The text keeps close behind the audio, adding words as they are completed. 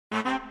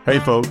Hey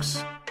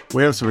folks,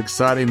 we have some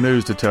exciting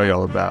news to tell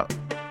y'all about.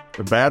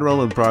 The Bad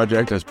Roman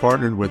Project has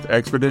partnered with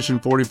Expedition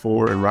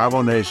 44 and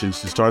Rival Nations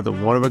to start the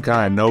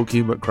one-of-a-kind No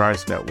King But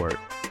Christ network.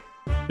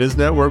 This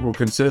network will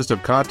consist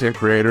of content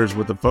creators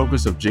with the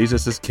focus of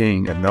Jesus as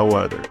King and no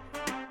other.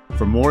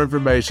 For more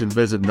information,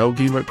 visit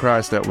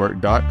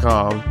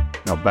NoKingButChristNetwork.com.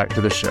 Now back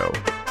to the show.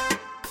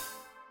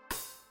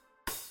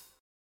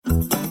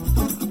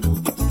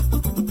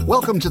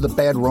 Welcome to the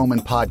Bad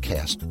Roman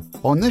Podcast.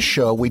 On this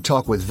show, we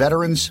talk with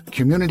veterans,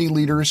 community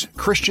leaders,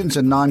 Christians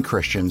and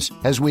non-Christians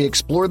as we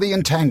explore the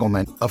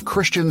entanglement of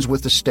Christians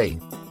with the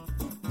state.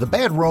 The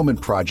Bad Roman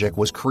Project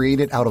was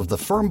created out of the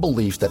firm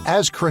belief that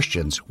as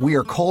Christians, we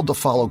are called to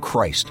follow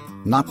Christ,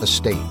 not the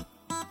state.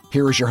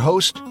 Here is your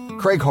host,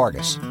 Craig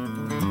Hargis.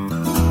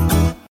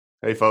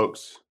 Hey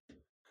folks,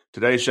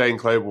 today Shane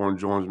Claiborne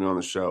joins me on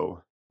the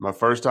show. My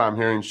first time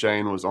hearing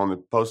Shane was on the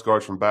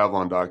Postcards from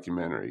Babylon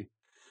documentary.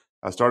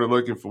 I started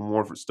looking for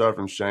more stuff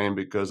from Shane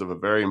because of a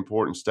very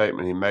important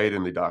statement he made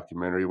in the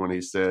documentary when he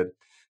said,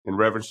 in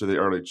reference to the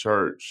early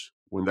church,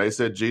 when they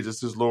said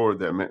Jesus is Lord,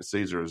 that meant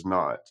Caesar is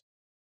not.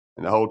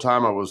 And the whole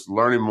time I was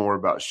learning more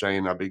about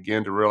Shane, I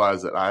began to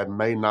realize that I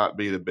may not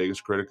be the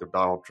biggest critic of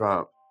Donald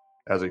Trump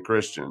as a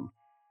Christian.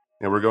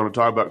 And we're going to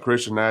talk about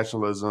Christian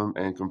nationalism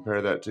and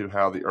compare that to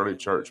how the early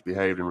church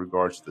behaved in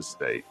regards to the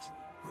state.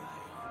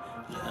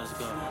 Let's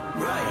go.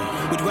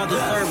 Right. Would rather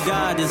serve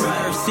God than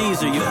serve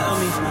Caesar, you feel me?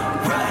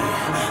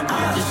 Right.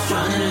 I'm just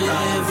trying to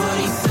live what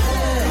he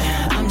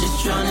said. I'm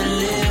just trying to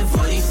live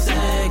what he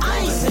said. I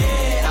ain't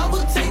scared. I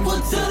will take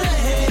one to the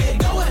head.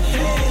 Go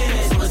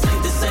ahead. So it's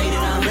safe to say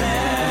that I'm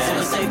bad. So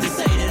it's safe to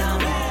say that I'm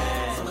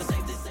bad. So it's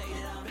safe to say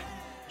that I'm bad.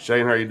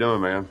 Shane, how you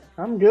doing, man?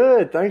 I'm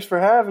good. Thanks for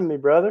having me,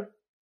 brother.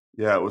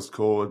 Yeah, it was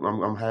cool.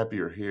 I'm happy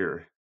you're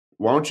here.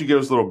 Why don't you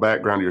give us a little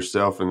background to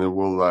yourself, and then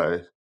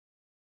we'll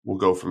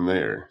go from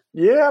there.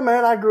 Yeah,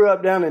 man, I grew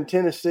up down in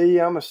Tennessee.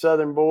 I'm a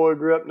Southern boy,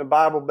 grew up in the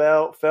Bible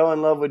Belt, fell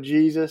in love with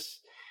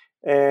Jesus.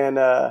 And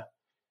I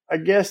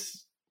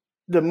guess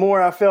the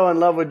more I fell in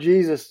love with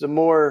Jesus, the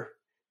more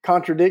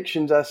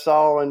contradictions I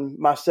saw in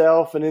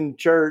myself and in the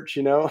church,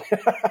 you know.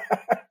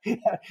 I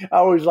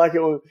always like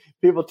it when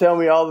people tell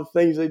me all the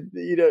things that,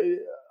 you know,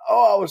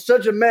 oh, I was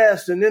such a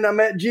mess. And then I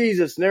met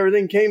Jesus and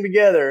everything came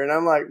together. And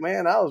I'm like,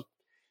 man, I was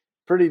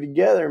pretty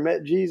together.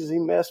 Met Jesus. He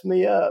messed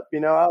me up. You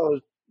know, I was.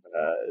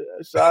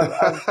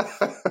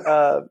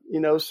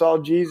 Saw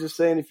Jesus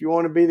saying, if you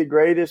want to be the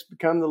greatest,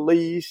 become the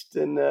least.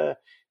 And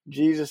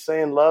Jesus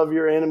saying, love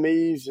your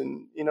enemies.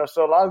 And, you know,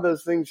 so a lot of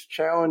those things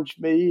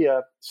challenged me.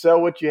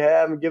 Sell what you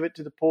have and give it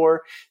to the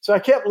poor. So I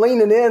kept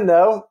leaning in,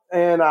 though.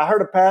 And I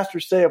heard a pastor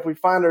say, if we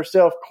find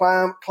ourselves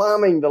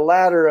climbing the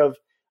ladder of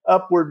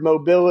upward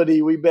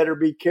mobility, we better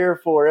be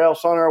careful, or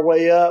else on our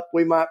way up,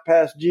 we might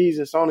pass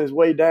Jesus on his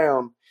way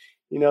down.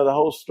 You know, the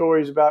whole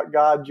story is about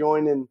God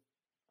joining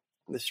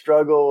the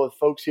struggle of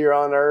folks here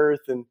on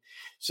earth. And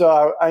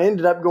so I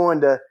ended up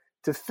going to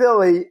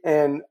Philly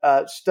and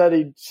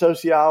studied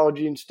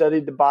sociology and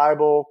studied the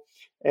Bible.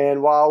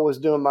 And while I was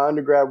doing my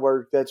undergrad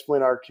work, that's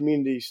when our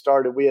community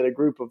started. We had a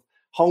group of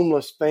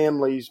homeless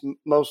families,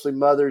 mostly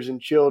mothers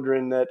and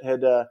children, that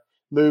had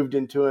moved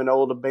into an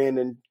old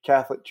abandoned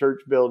Catholic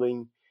church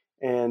building.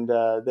 And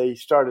they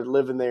started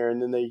living there.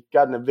 And then they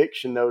got an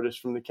eviction notice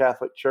from the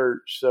Catholic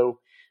Church. So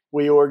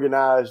we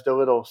organized a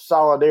little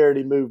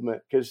solidarity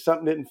movement because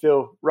something didn't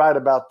feel right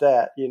about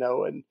that, you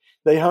know, and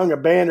they hung a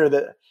banner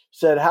that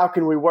said, how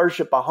can we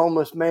worship a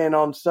homeless man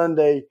on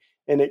Sunday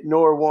and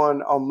ignore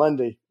one on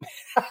Monday?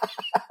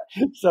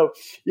 So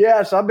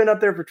I've been up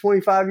there for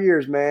 25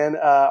 years, man.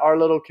 Our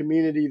little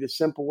community, the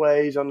Simple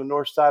Ways on the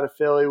north side of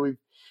Philly, we've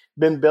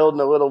been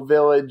building a little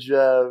village.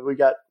 We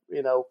got,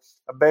 you know,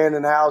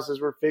 abandoned houses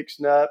we're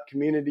fixing up,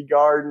 community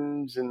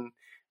gardens, and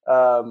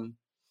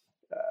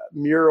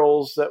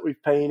murals that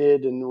we've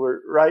painted. And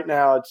right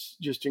now it's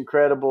just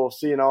incredible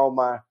seeing all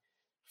my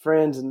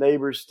friends and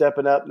neighbors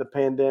stepping up in the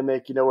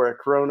pandemic. You know, we're a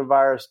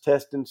coronavirus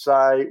testing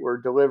site.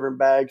 We're delivering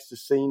bags to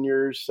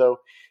seniors. So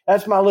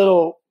that's my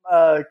little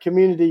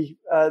community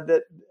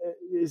that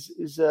is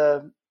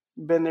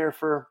been there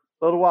for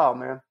a little while,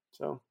 man.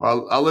 So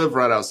I live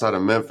right outside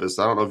of Memphis.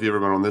 I don't know if you've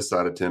ever been on this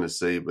side of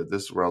Tennessee, but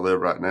this is where I live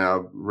right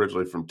now.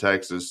 Originally from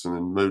Texas and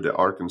then moved to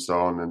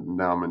Arkansas, and then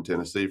now I'm in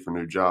Tennessee for a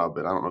new job.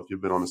 But I don't know if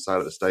you've been on the side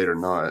of the state or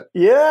not.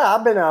 Yeah,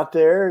 I've been out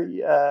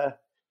there.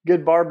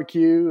 Good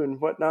barbecue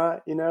and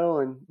whatnot, you know,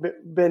 and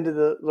been to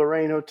the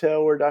Lorraine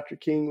Hotel where Dr.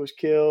 King was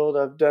killed.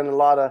 I've done a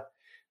lot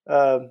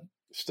of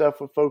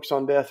stuff with folks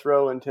on death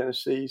row in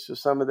Tennessee. So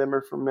some of them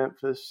are from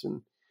Memphis.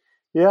 And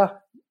yeah,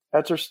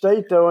 that's our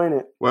state though, ain't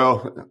it?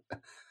 Well,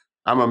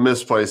 I'm a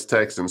misplaced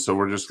Texan, so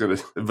we're just going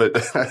to,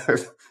 but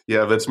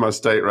yeah, that's my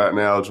state right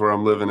now. It's where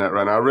I'm living at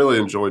right now. I really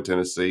enjoy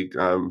Tennessee.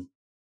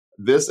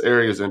 This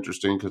area is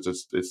interesting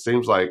because it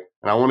seems like,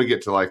 and I want to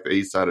get to like the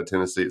east side of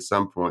Tennessee at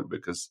some point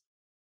because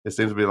it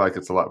seems to be like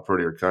it's a lot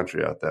prettier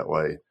country out that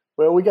way.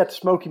 Well, we got the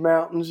Smoky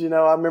Mountains. You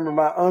know, I remember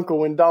my uncle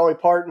when Dolly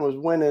Parton was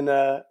winning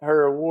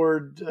her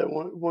award,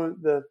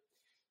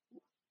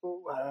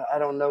 I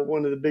don't know,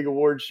 one of the big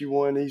awards she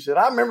won. He said,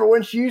 I remember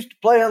when she used to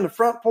play on the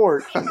front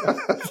porch.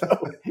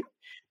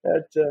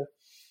 So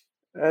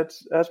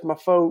that's my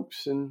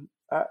folks. And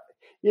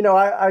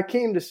I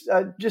came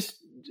to just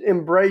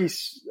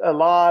embrace a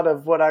lot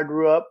of what I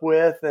grew up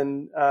with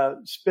and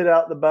spit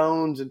out the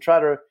bones and try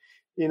to,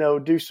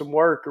 do some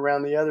work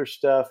around the other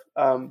stuff.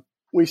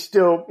 We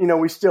still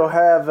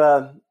have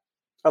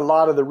a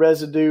lot of the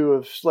residue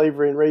of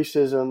slavery and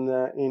racism.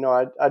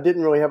 I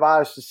didn't really have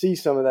eyes to see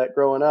some of that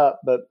growing up,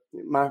 but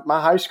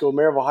my high school,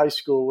 Maryville High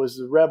School, was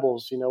the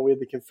rebels. We had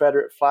the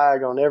Confederate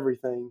flag on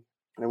everything.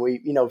 And we,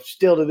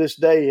 still to this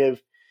day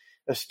have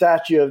a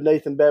statue of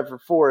Nathan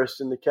Bedford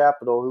Forrest in the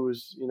Capitol, who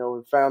was,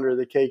 the founder of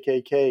the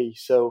KKK.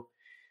 So,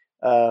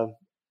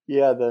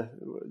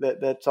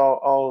 that's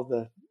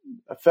all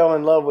I fell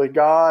in love with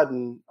God,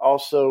 and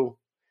also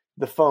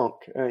the funk,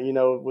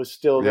 was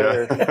still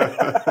there.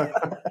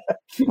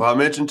 Well, I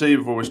mentioned to you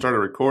before we started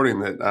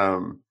recording that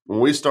when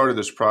we started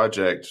this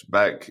project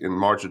back in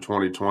March of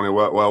 2020,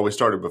 well, we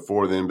started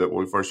before then, but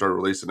when we first started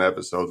releasing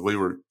episodes,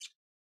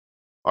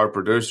 our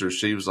producer,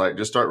 she was like,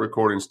 just start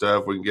recording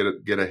stuff. We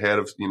can get ahead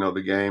of,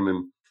 the game.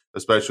 And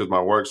especially with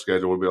my work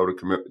schedule, we'll be able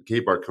to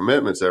keep our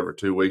commitments every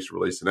 2 weeks to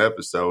release an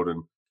episode.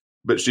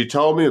 But she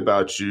told me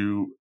about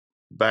you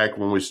back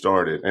when we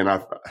started, and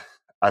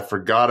I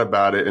forgot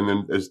about it. And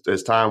then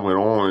as time went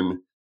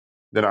on,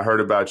 then I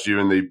heard about you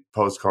in the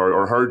postcard,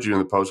 or heard you in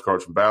the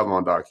Postcards from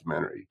Babylon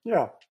documentary.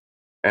 Yeah.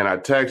 And I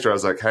texted her. I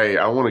was like, hey,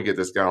 I want to get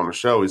this guy on the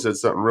show. He said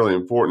something really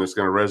important that's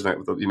going to resonate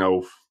with,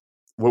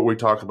 what we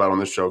talk about on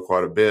this show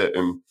quite a bit.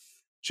 And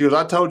she goes,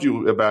 I told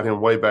you about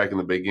him way back in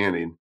the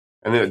beginning.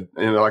 And then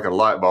like a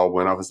light bulb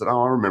went off. I said,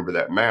 oh, I remember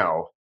that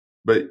now.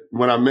 But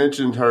when I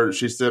mentioned her,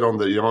 she said on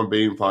the On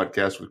Being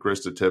podcast with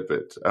Krista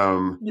Tippett.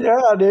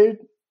 Yeah, dude.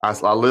 I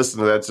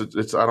listened to that.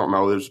 It's I don't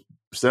know. There's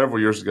several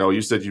years ago.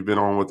 You said you've been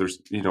on with her,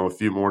 a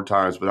few more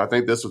times, but I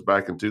think this was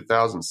back in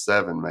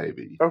 2007,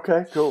 maybe.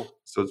 Okay, cool.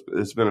 So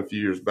it's been a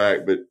few years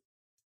back. But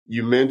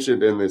you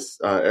mentioned in this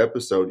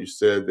episode, you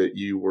said that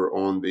you were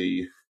on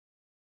the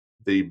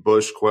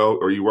Bush Quail,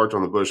 or you worked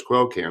on the Bush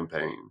Quail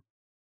campaign,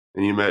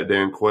 and you met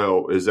Dan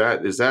Quayle. Is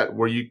that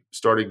where you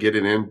started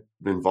getting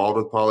involved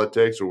with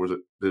politics, or did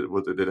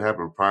it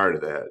happen prior to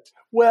that?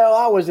 Well,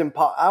 I was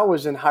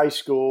in high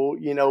school,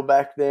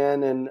 back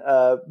then, and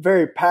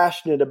very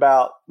passionate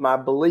about my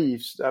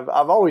beliefs.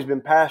 I've always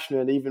been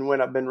passionate, even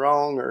when I've been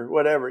wrong or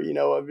whatever.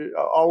 I've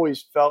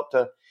always felt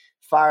to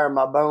fire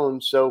my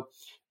bones. So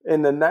back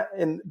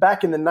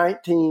in the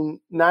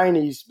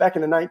 1990s, back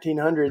in the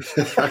 1900s,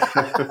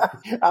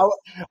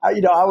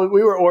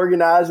 we were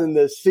organizing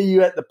the "See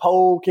You at the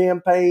Poll"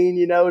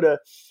 campaign, to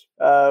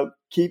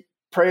keep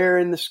prayer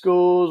in the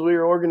schools. We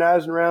were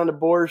organizing around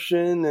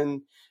abortion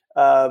and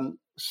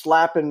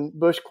slapping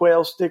Bush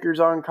Quail stickers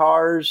on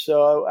cars.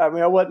 So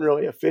I wasn't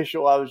really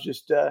official. I was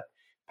just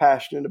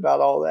passionate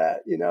about all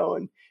that,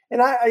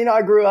 and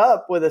I grew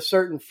up with a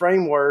certain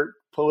framework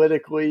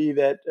politically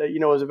that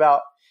was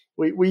about.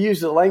 We use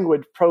the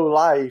language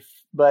pro-life,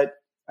 but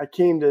I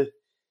came to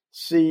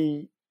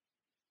see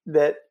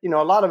that, a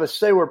lot of us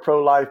say we're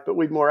pro-life, but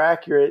we'd be more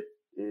accurate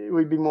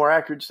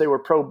to say we're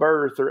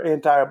pro-birth or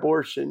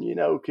anti-abortion,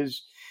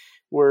 because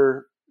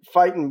we're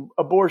fighting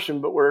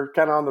abortion, but we're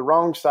kind of on the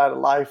wrong side of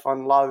life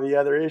on a lot of the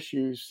other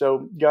issues.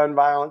 So gun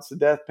violence, the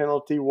death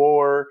penalty,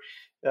 war,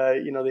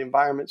 the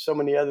environment, so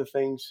many other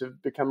things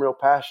have become real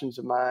passions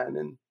of mine.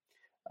 And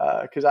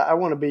because I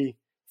want to be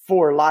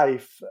for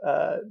life,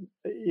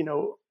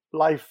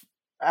 life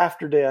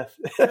after death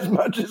as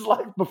much as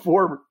life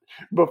before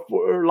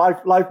life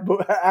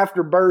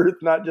after birth,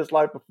 not just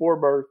life before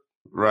birth.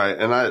 Right.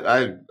 And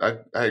I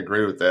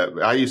agree with that.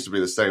 I used to be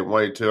the same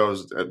way too.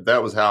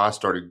 That was how I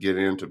started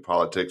getting into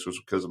politics, was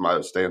because of my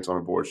stance on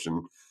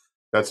abortion.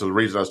 That's the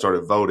reason I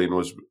started voting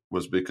was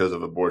because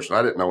of abortion.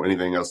 I didn't know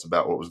anything else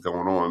about what was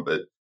going on,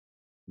 but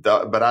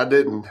I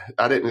didn't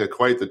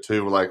equate the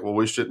two. Like, well,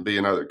 we shouldn't be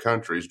in other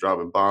countries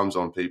dropping bombs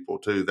on people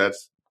too.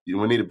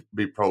 We need to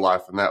be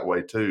pro-life in that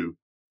way too,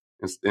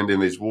 ending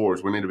these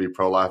wars. We need to be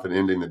pro-life and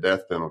ending the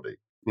death penalty,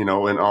 and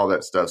all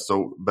that stuff.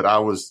 So, but I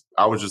was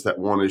just that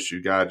one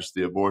issue guy, just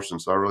the abortion.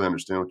 So I really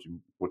understand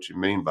what you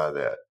mean by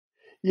that.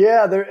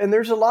 Yeah,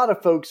 there's a lot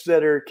of folks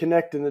that are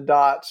connecting the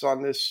dots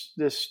on this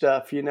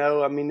stuff.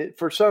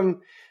 For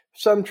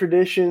some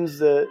traditions,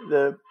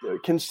 the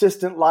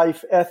consistent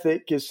life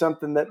ethic is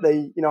something that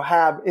they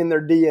have in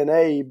their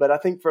DNA. But I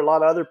think for a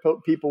lot of other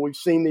people, we've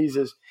seen these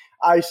as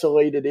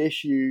isolated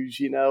issues,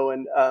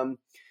 to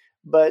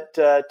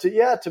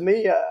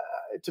me,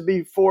 to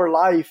be for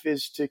life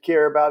is to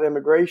care about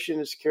immigration,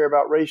 is to care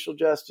about racial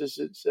justice.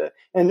 It's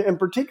and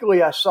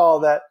particularly I saw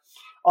that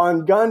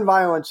on gun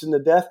violence and the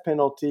death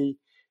penalty,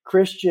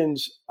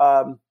 Christians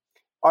are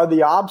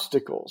the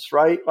obstacles,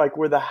 right? Like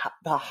we're the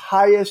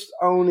highest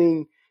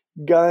owning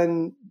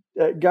gun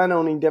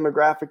owning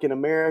demographic in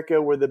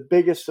America. We're the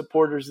biggest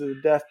supporters of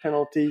the death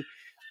penalty.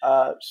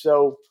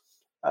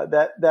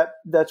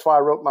 That's why I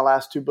wrote my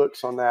last 2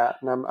 books on that.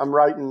 And I'm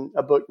writing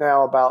a book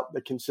now about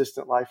the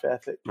consistent life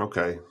ethic.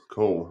 Okay,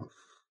 cool.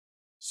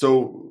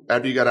 So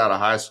after you got out of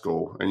high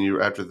school and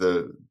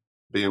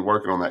being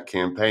working on that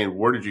campaign,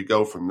 where did you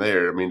go from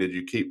there? I mean, did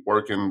you keep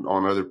working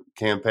on other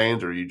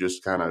campaigns, or you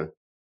just kind of,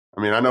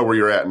 I mean, I know where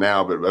you're at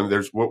now, but I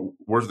mean,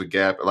 where's the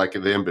gap, like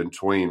the in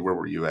between, where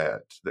were you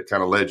at that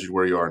kind of led you to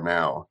where you are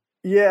now?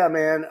 Yeah,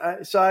 man.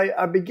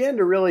 I began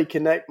to really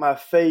connect my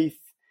faith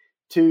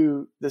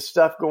to the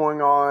stuff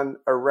going on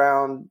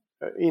around,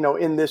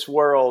 in this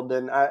world.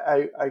 And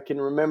I can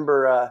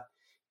remember,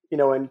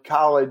 in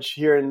college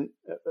hearing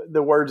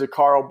the words of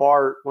Karl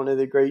Barth, one of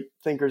the great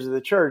thinkers of the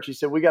church. He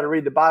said, we got to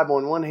read the Bible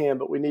in one hand,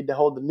 but we need to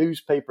hold the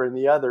newspaper in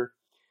the other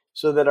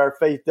so that our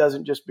faith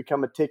doesn't just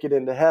become a ticket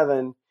into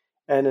heaven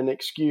and an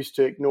excuse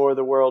to ignore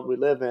the world we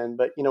live in.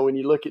 But, when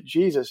you look at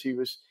Jesus, he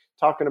was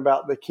talking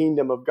about the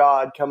kingdom of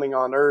God coming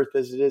on earth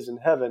as it is in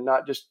heaven,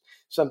 not just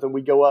something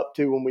we go up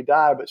to when we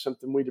die, but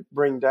something we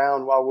bring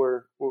down while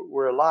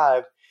we're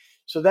alive.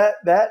 So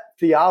that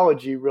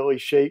theology really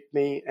shaped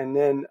me. And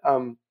then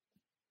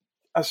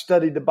I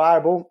studied the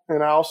Bible,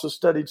 and I also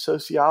studied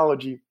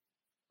sociology.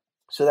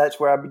 So that's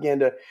where I began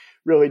to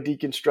really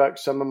deconstruct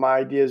some of my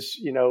ideas,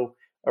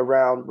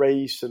 around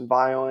race and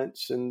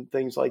violence and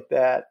things like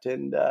that.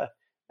 And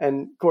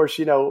of course,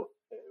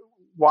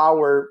 while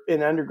we're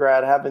in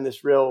undergrad, having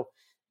this real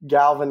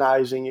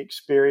galvanizing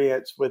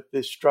experience with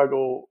this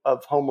struggle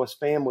of homeless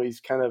families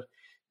kind of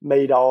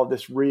made all of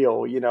this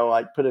real,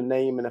 like put a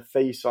name and a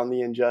face on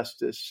the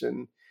injustice.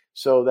 And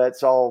so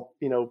that's all,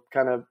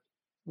 kind of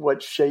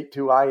what shaped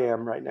who I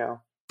am right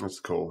now.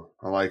 That's cool.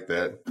 I like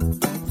that.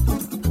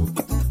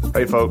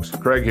 Hey folks,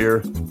 Craig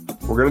here.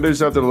 We're going to do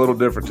something a little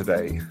different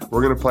today.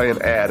 We're going to play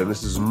an ad, and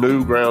this is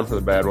new ground for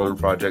the Bad Roman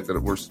Project that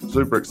we're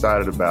super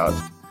excited about.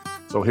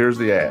 So here's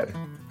the ad.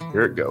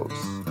 Here it goes.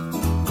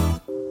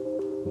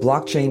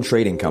 Blockchain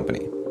Trading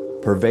Company,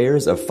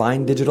 purveyors of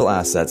fine digital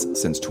assets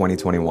since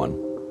 2021.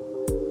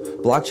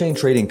 Blockchain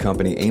Trading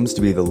Company aims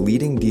to be the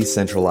leading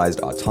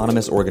decentralized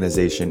autonomous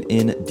organization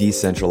in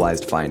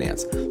decentralized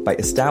finance by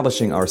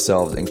establishing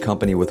ourselves in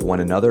company with one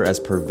another as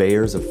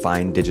purveyors of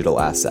fine digital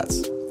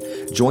assets.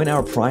 Join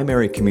our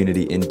primary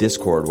community in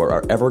Discord, where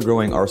our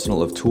ever-growing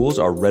arsenal of tools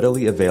are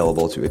readily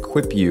available to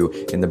equip you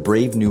in the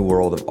brave new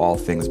world of all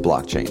things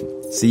blockchain.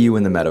 See you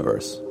in the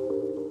metaverse.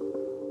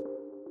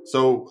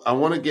 So I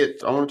want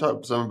to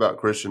talk some about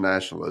Christian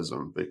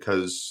nationalism,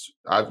 because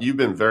you've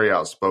been very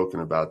outspoken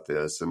about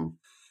this, and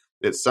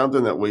it's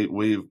something that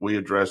we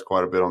addressed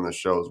quite a bit on this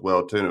show as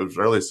well too. And it was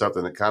really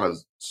something that kind of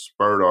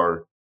spurred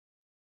our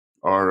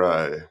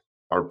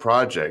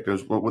project.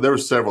 There were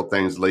several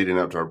things leading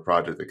up to our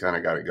project that kind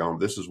of got it going.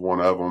 This is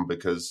one of them,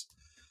 because,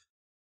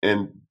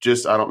 and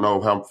just, I don't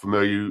know how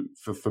familiar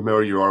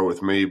you are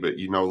with me, but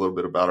you know a little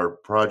bit about our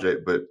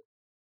project. But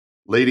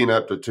leading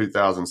up to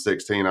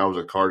 2016, I was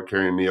a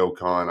card-carrying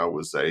neocon.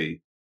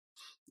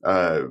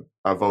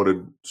 I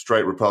voted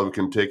straight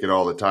Republican ticket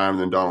all the time.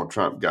 And then Donald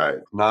Trump got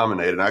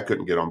nominated. I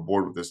couldn't get on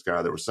board with this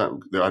guy. There was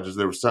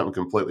something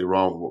completely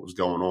wrong with what was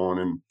going on.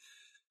 And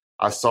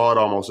I saw it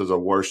almost as a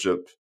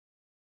worship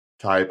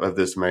type of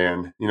this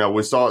man.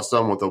 We saw it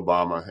some with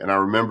Obama. And I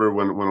remember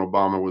when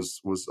Obama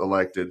was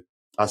elected,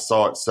 I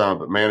saw it some,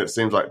 but man, it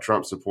seems like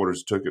Trump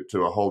supporters took it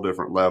to a whole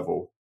different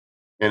level.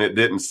 And it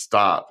didn't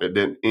stop. It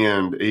didn't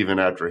end even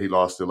after he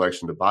lost the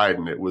election to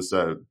Biden. It was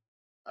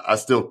I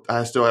still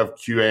have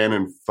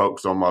QAnon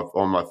folks on my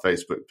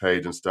Facebook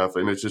page and stuff,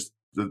 and it's just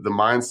the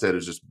mindset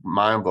is just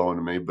mind blowing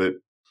to me. But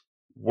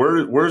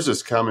where's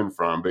this coming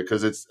from?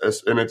 Because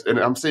and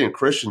I'm seeing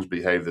Christians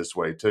behave this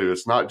way too.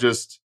 It's not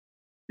just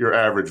your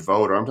average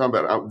voter. I'm talking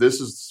about, this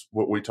is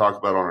what we talk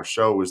about on our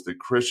show, is the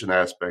Christian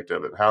aspect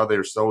of it, how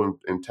they're so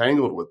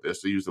entangled with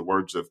this, to use the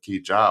words of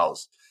Keith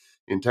Giles,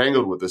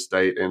 entangled with the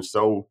state. And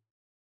so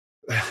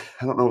I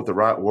don't know what the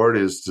right word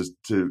is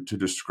to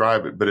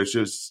describe it, but it's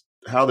just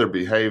how they're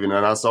behaving.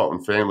 And I saw it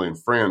in family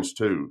and friends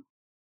too.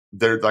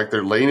 They're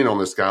leaning on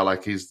this guy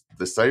like he's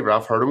the savior.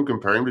 I've heard them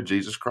compare him to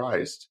Jesus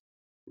Christ,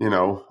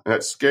 and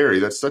that's scary.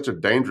 That's such a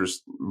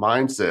dangerous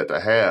mindset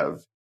to have,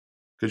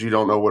 because you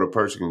don't know what a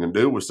person can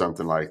do with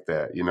something like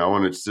that,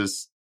 and it's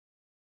just,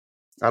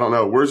 I don't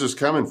know. Where's this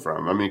coming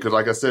from? I mean, because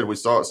like I said, we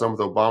saw it some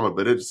with Obama,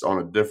 but it's on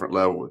a different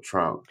level with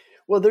Trump.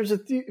 Well, there's a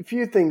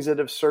few things that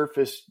have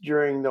surfaced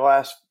during the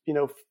last,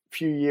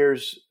 few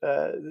years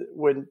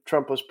when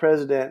Trump was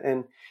president.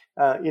 And,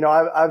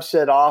 I've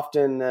said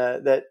often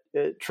that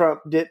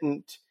Trump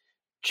didn't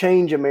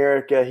change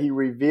America. He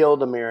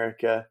revealed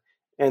America.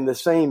 And the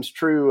same's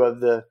true of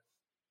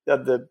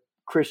the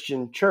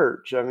Christian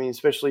church. I mean,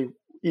 especially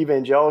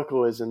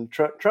evangelicalism.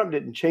 Trump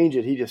didn't change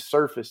it. He just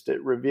surfaced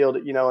it, revealed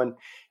it,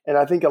 and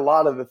I think a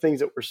lot of the things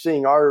that we're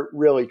seeing are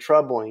really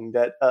troubling,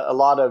 that a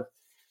lot of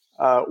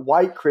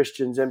white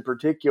Christians in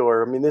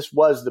particular, I mean, this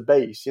was the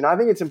base. I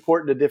think it's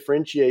important to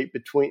differentiate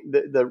between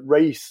the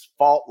race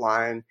fault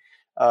line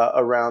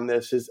around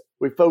this. Is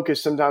we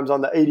focus sometimes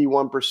on the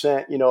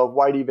 81%, of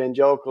white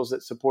evangelicals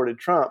that supported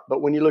Trump.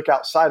 But when you look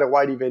outside of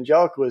white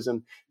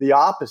evangelicalism, the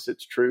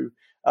opposite's true.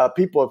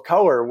 People of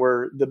color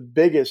were the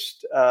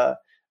biggest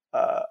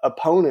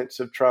opponents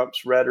of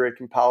Trump's rhetoric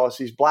and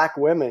policies. Black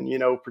women,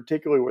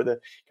 particularly with a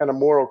kind of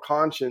moral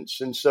conscience,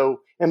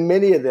 and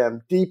many of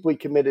them deeply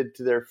committed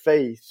to their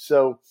faith.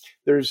 So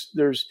there's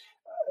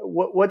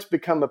what's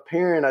become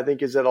apparent, I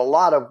think, is that a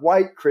lot of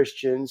white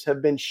Christians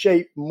have been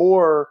shaped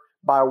more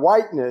by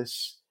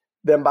whiteness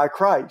than by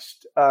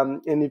Christ.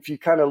 And if you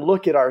kind of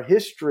look at our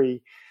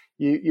history,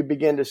 you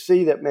begin to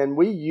see that, man,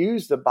 we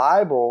use the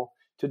Bible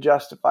to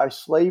justify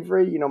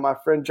slavery. My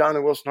friend John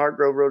and Wilson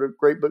Hartgrove wrote a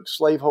great book,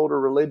 Slaveholder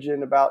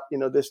Religion, about,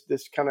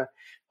 this kind of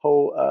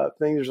whole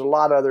thing. There's a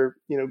lot of other,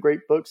 great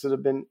books that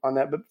have been on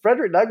that. But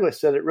Frederick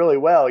Douglass said it really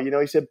well.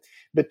 He said,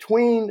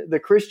 between the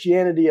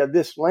Christianity of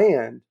this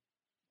land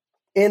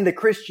and the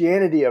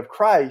Christianity of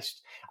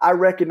Christ, I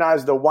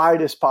recognize the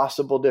widest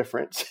possible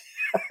difference.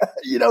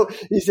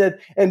 He said,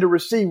 and to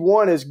receive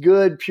one as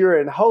good, pure,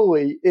 and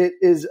holy, it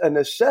is a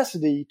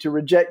necessity to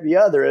reject the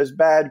other as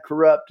bad,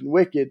 corrupt, and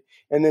wicked.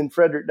 And then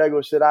Frederick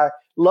Douglass said, I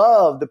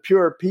love the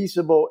pure,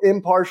 peaceable,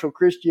 impartial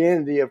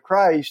Christianity of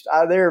Christ.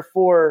 I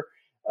therefore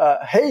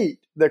hate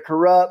the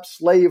corrupt,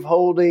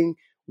 slave-holding,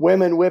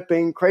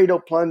 women-whipping,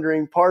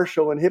 cradle-plundering,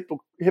 partial, and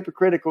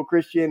hypocritical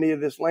Christianity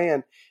of this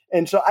land.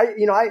 And so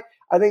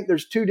I think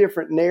there's two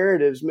different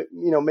narratives,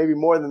 maybe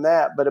more than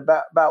that, but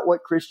about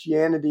what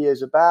Christianity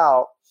is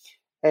about.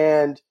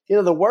 And,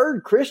 the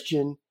word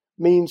Christian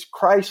means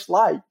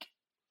Christ-like.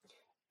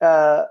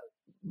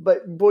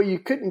 But boy, you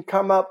couldn't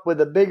come up with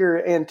a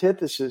bigger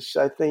antithesis,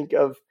 I think,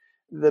 of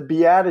the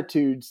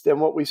Beatitudes than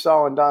what we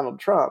saw in Donald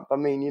Trump. I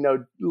mean,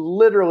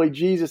 literally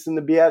Jesus in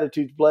the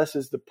Beatitudes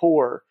blesses the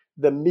poor,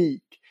 the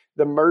meek,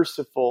 the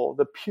merciful,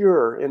 the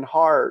pure in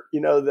heart,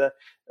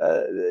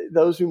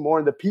 those who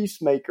mourn, the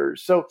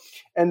peacemakers. So,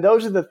 and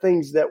those are the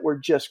things that were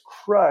just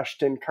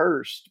crushed and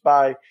cursed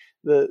by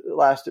the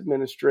last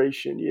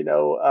administration,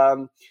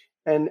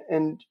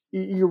 and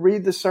you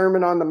read the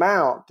Sermon on the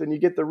Mount and you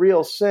get the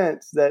real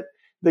sense that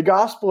the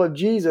gospel of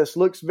Jesus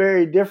looks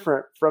very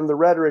different from the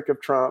rhetoric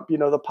of Trump,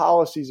 the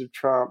policies of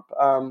Trump.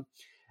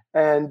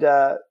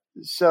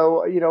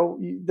 So,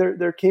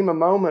 there came a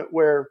moment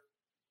where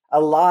a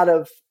lot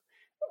of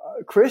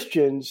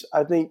Christians,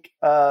 I think,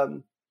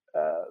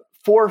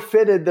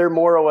 forfeited their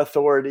moral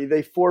authority.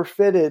 They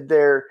forfeited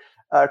their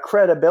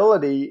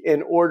credibility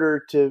in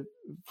order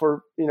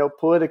for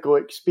political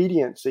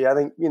expediency. I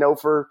think,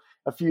 for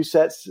a few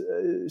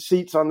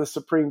seats on the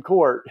Supreme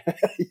Court,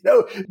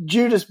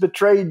 Judas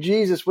betrayed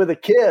Jesus with a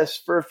kiss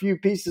for a few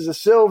pieces of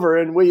silver.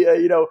 And we,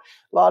 a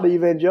lot of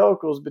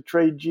evangelicals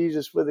betrayed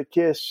Jesus with a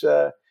kiss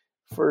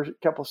for a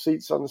couple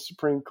seats on the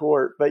Supreme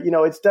Court. But,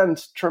 it's done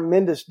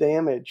tremendous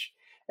damage.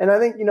 And I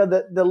think,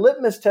 the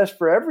litmus test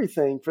for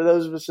everything for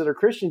those of us that are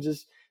Christians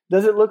is,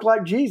 does it look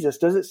like Jesus?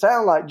 Does it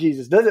sound like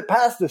Jesus? Does it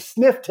pass the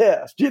sniff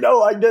test?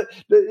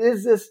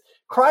 Is this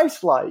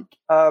Christ-like?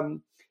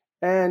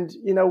 And,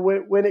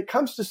 when it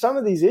comes to some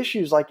of these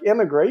issues like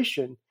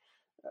immigration,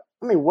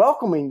 I mean,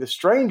 welcoming the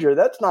stranger,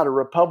 that's not a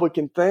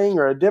Republican thing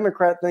or a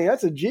Democrat thing.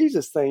 That's a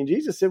Jesus thing.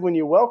 Jesus said, when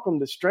you welcome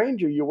the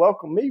stranger, you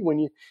welcome me. When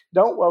you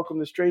don't welcome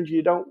the stranger,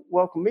 you don't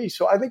welcome me.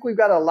 So I think we've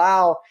got to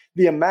allow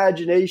the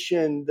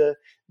imagination,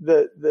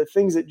 the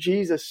things that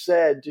Jesus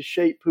said to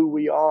shape who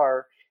we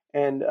are.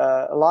 And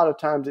a lot of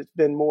times it's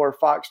been more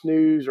Fox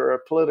News or a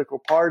political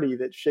party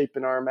that's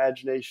shaping our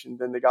imagination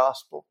than the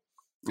gospel.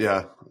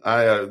 Yeah,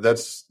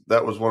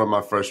 that was one of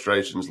my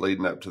frustrations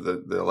leading up to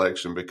the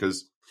election,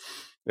 because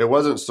it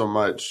wasn't so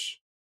much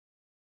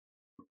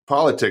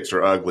politics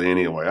are ugly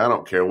anyway. I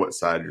don't care what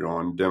side you're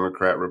on,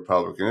 Democrat,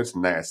 Republican. It's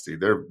nasty.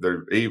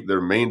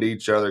 They're mean to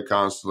each other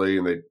constantly,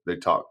 and they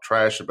talk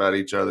trash about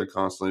each other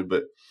constantly.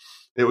 But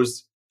it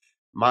was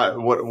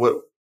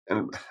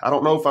and I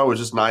don't know if I was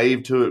just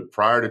naive to it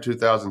prior to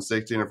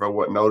 2016, or if I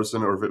wasn't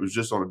noticing, or if it was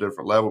just on a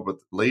different level. But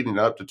leading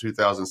up to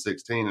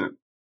 2016, and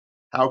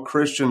how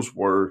Christians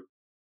were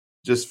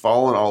just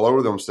falling all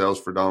over themselves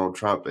for Donald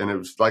Trump. And it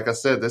was, like I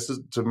said, this is,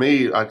 to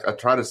me, I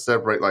try to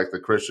separate like the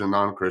Christian and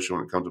non-Christian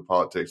when it comes to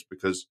politics,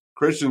 because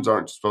Christians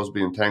aren't supposed to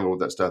be entangled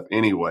with that stuff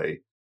anyway.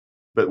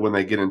 But when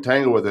they get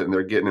entangled with it and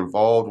they're getting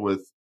involved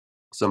with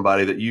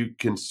somebody that you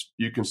can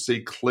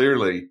see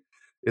clearly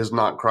is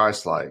not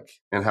Christ-like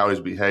and how he's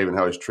behaving,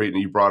 how he's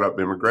treating. You brought up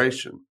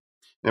immigration.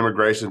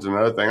 Immigration's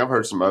another thing. I've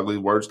heard some ugly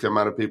words come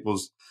out of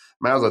people's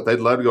mouths that they'd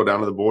love to go down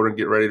to the border and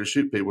get ready to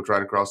shoot people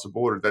trying to cross the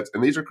border.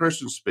 And these are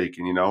Christians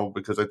speaking,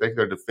 because they think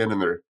they're defending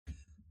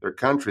their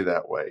country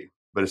that way.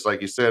 But it's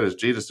like you said, as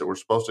Jesus, that we're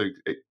supposed to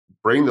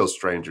bring those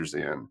strangers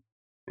in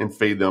and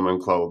feed them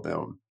and clothe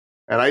them.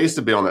 And I used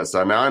to be on that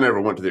side. Now, I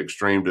never went to the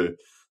extreme to,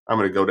 I'm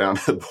going to go down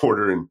to the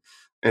border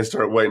and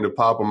start waiting to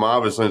pop them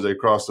off as soon as they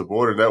cross the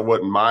border. That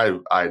wasn't my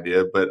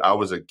idea, but I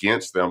was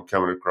against them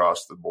coming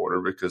across the border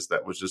because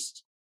that was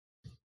just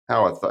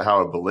how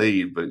I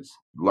believed. But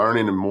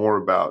learning more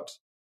about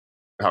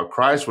how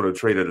Christ would have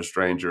treated a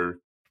stranger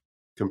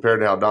compared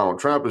to how Donald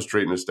Trump is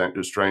treating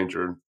a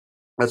stranger,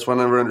 that's when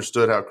I never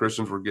understood how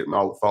Christians were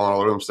falling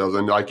all over themselves.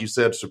 And like you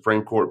said,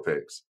 Supreme Court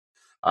picks.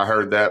 I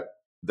heard that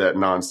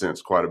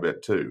nonsense quite a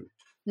bit too.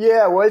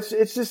 Yeah, well,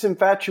 it's this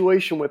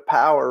infatuation with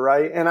power,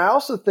 right? And I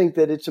also think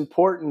that it's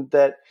important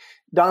that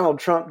Donald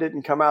Trump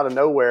didn't come out of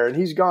nowhere, and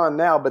he's gone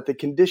now, but the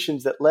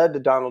conditions that led to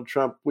Donald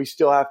Trump, we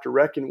still have to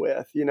reckon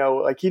with.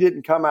 Like he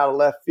didn't come out of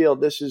left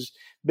field. This has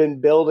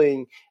been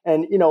building.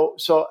 And,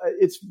 so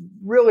it's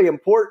really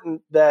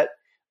important that,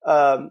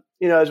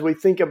 as we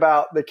think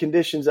about the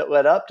conditions that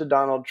led up to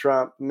Donald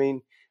Trump, I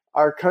mean,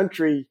 our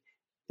country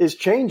is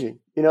changing.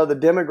 The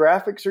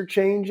demographics are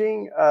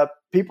changing.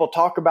 People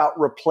talk about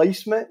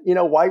replacement.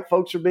 White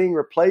folks are being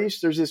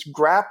replaced. There's this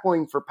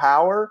grappling for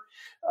power.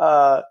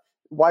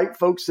 White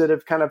folks that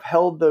have kind of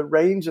held the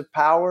reins of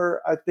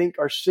power, I think,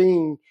 are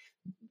seeing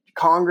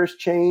Congress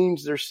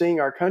change. They're seeing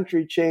our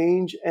country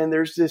change. And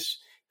there's this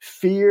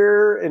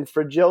fear and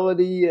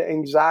fragility,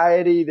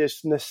 anxiety,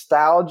 this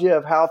nostalgia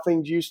of how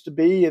things used to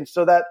be. And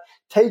so that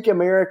take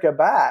America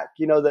back,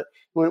 that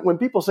when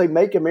people say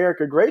make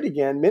America great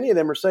again, many of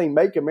them are saying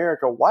make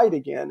America white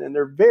again. And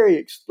they're very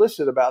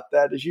explicit about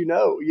that, as you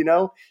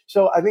know.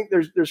 So I think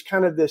there's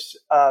kind of this,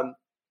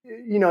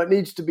 it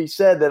needs to be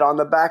said that on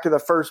the back of the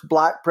first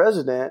black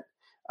president,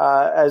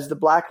 as the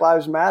Black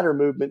Lives Matter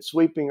movement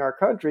sweeping our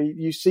country,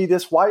 you see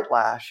this white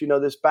lash,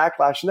 this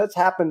backlash. And that's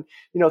happened,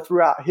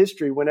 throughout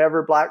history.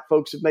 Whenever black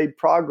folks have made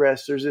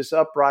progress, there's this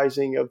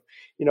uprising of,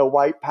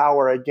 white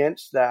power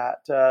against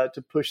that,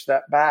 to push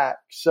that back.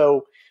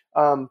 So,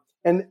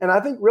 and I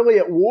think really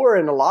at war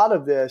in a lot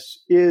of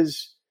this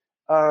is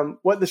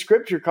what the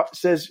scripture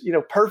says,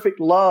 perfect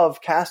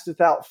love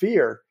casteth out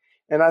fear.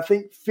 And I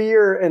think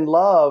fear and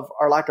love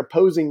are like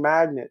opposing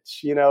magnets,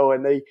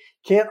 and they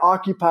can't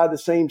occupy the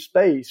same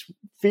space.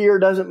 Fear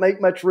doesn't make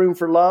much room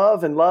for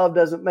love, and love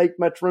doesn't make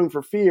much room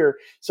for fear.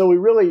 So we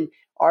really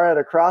are at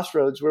a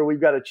crossroads where we've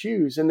got to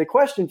choose. And the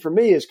question for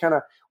me is kind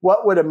of,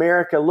 what would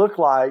America look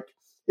like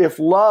if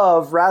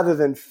love rather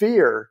than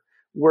fear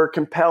were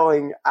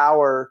compelling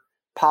our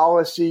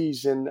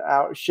policies and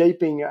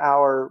shaping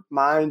our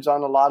minds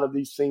on a lot of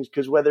these things?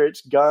 Because whether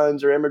it's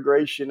guns or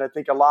immigration, I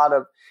think a lot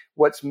of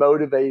what's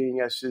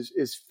motivating us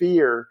is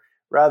fear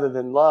rather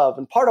than love.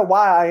 And part of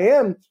why I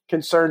am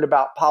concerned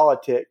about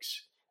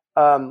politics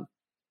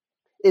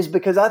is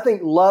because I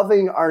think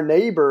loving our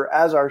neighbor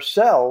as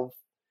ourselves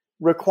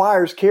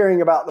requires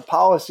caring about the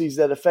policies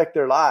that affect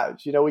their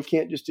lives. We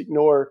can't just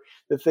ignore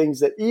the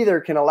things that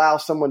either can allow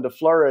someone to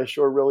flourish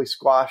or really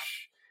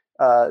squash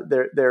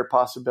their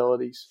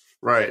possibilities.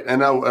 Right.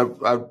 And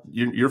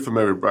you're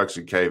familiar with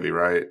Braxton Cavey,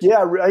 right?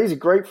 Yeah, he's a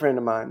great friend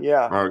of mine.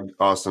 Yeah. All right,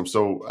 awesome.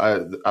 So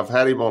I've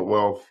had him on,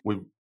 well, we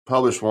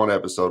published one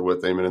episode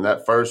with him, and in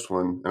that first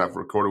one, and I've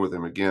recorded with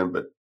him again,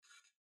 but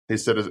he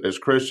said, as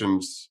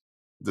Christians,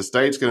 the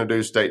state's going to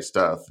do state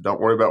stuff. Don't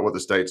worry about what the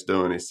state's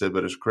doing. He said,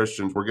 but as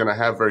Christians, we're going to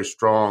have very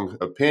strong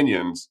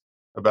opinions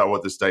about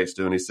what the state's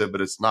doing. He said, but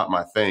it's not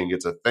my thing.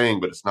 It's a thing,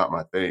 but it's not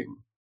my thing.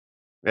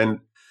 And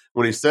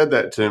when he said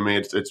that to me,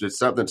 it's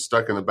something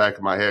stuck in the back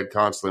of my head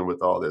constantly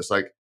with all this.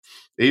 Like,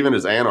 even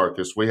as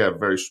anarchists, we have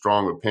very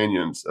strong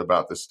opinions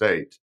about the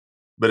state,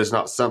 but it's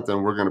not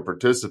something we're going to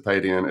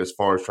participate in as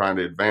far as trying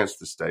to advance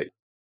the state.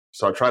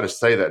 So I try to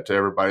say that to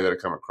everybody that I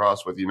come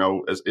across with,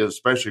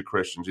 especially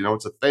Christians,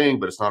 it's a thing,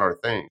 but it's not our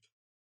thing.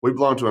 We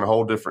belong to a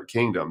whole different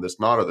kingdom that's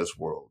not of this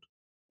world,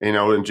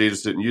 and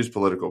Jesus didn't use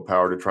political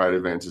power to try to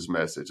advance his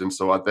message. And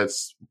so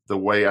that's the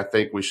way I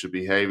think we should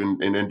behave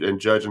and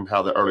judging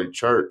how the early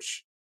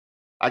church.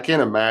 I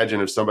can't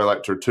imagine if somebody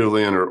like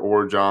Tertullian or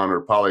Origen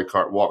or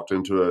Polycarp walked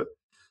into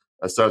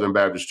a Southern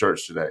Baptist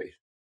church today,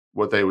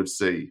 what they would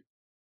see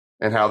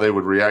and how they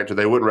would react to.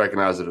 They wouldn't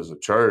recognize it as a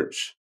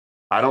church,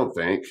 I don't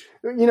think.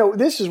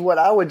 This is what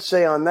I would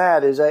say on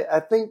that is I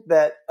think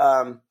that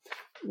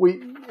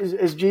we,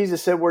 as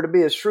Jesus said, we're to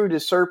be as shrewd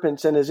as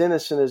serpents and as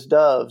innocent as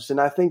doves.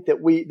 And I think that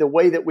the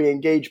way that we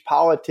engage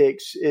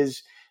politics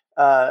is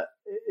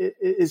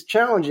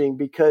challenging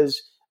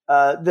because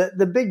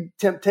the big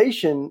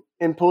temptation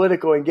in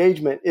political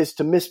engagement is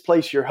to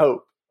misplace your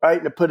hope, right?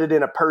 And to put it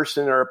in a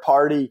person or a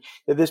party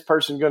that this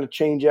person's going to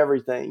change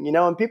everything,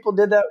 and people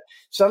did that.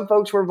 Some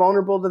folks were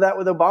vulnerable to that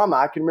with Obama.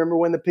 I can remember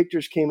when the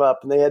pictures came up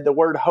and they had the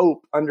word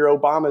hope under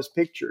Obama's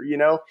picture,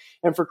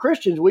 and for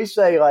Christians, we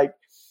say like,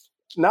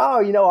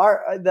 no,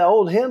 the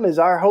old hymn is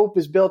our hope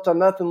is built on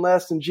nothing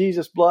less than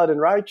Jesus' blood and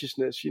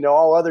righteousness.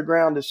 All other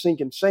ground is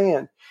sinking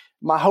sand.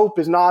 My hope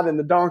is not in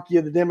the donkey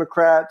of the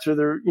Democrats or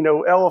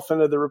the,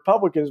 elephant of the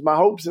Republicans. My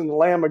hope's in the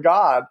Lamb of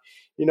God.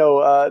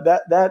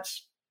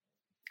 That's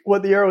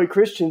what the early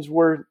Christians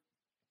were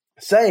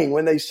saying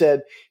when they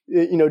said,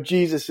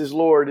 Jesus is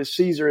Lord, as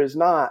Caesar is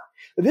not.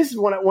 But this is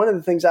one of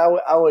the things I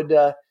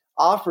would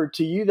offer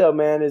to you, though,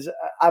 man, is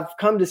I've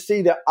come to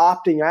see that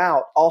opting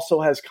out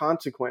also has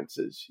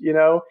consequences,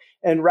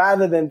 and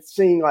rather than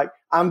seeing like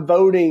I'm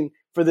voting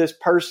for this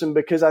person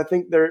because I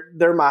think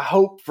they're my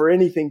hope for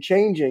anything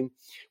changing,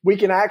 we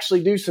can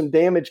actually do some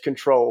damage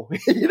control.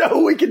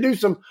 We can do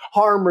some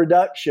harm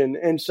reduction.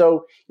 And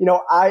so,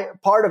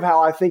 part of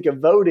how I think of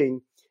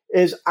voting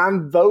is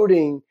I'm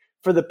voting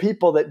for the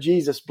people that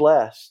Jesus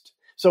blessed.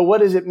 So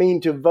what does it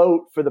mean to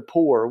vote for the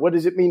poor? What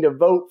does it mean to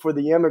vote for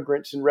the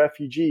immigrants and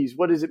refugees?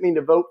 What does it mean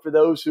to vote for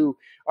those who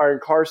are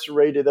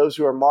incarcerated, those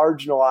who are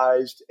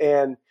marginalized?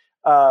 And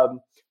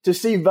to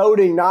see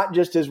voting not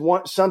just as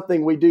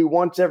something we do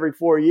once every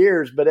 4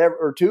 years,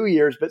 or 2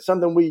 years, but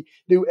something we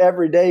do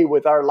every day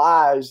with our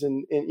lives.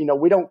 And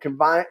we don't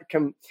confine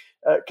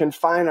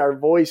our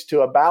voice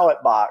to a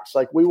ballot box.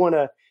 Like we want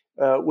to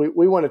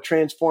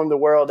transform the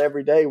world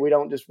every day. We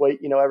don't just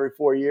wait, every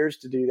 4 years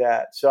to do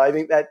that. So I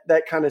think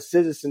that kind of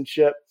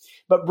citizenship,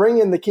 but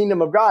bringing the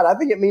kingdom of God, I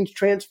think it means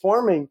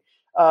transforming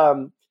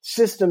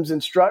systems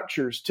and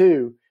structures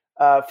too.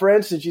 For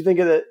instance, you think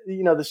of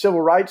the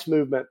civil rights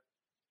movement,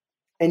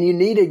 and you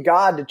needed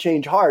God to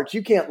change hearts.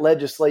 You can't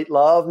legislate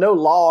love. No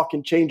law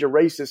can change a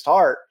racist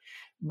heart.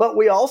 But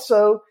we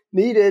also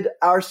needed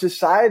our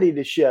society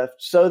to shift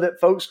so that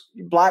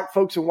black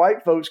folks and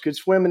white folks could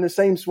swim in the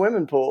same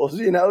swimming pools,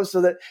 so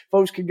that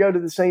folks could go to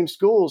the same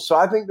schools. So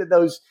I think that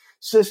those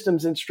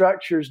systems and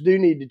structures do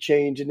need to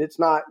change. And it's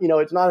not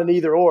an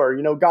either or,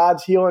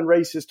 God's healing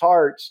racist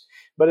hearts.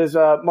 But as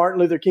Martin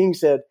Luther King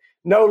said,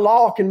 no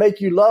law can make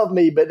you love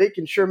me, but it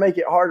can sure make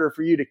it harder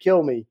for you to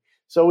kill me.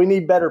 So we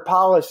need better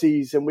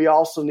policies, and we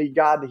also need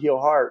God to heal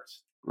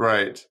hearts.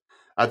 Right.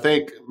 I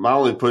think my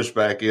only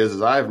pushback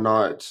is I have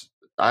not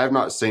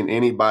seen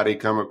anybody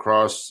come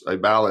across a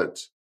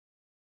ballot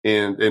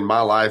in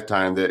my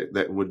lifetime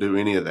that would do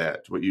any of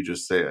that, what you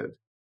just said.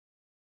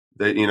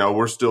 That,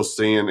 we're still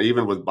seeing,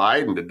 even with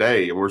Biden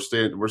today, and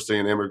we're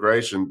seeing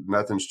immigration,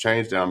 nothing's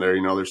changed down there.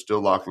 They're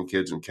still locking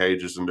kids in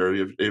cages, and they're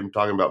even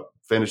talking about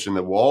finishing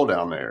the wall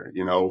down there,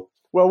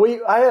 Well,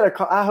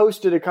 I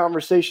hosted a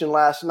conversation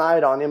last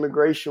night on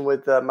immigration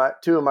with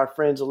two of my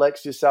friends,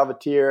 Alexia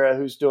Salvatierra,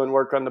 who's doing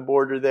work on the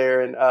border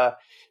there, and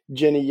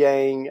Jenny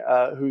Yang,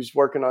 who's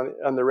working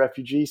on the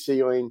refugee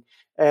ceiling.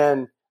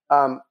 And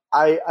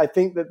I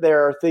think that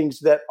there are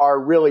things that are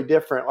really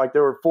different. Like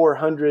there were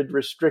 400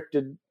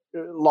 restricted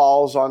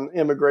laws on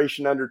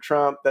immigration under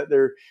Trump, that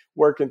they're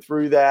working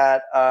through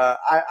that.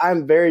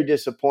 I'm very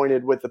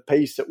disappointed with the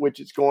pace at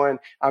which it's going.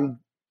 I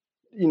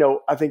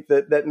think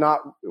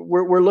that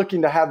we're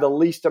looking to have the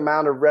least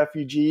amount of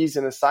refugees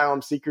and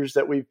asylum seekers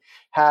that we've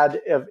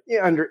had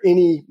under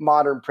any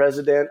modern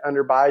president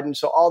under Biden.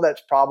 So all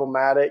that's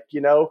problematic. He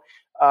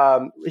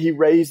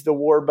raised the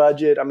war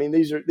budget. I mean,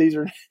 these are.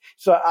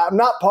 So I'm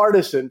not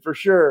partisan for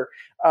sure,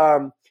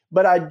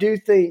 but I do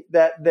think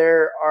that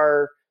there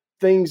are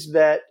things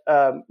that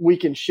we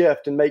can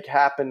shift and make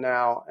happen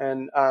now.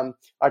 And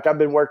like I've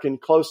been working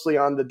closely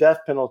on the death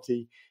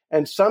penalty.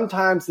 And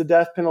sometimes the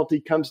death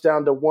penalty comes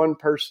down to one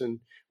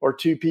person or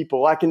two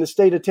people, like in the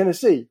state of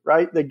Tennessee,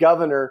 right? The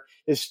governor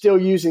is still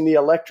using the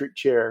electric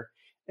chair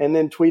and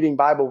then tweeting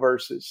Bible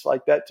verses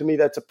like that. To me,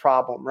 that's a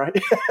problem,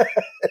 right?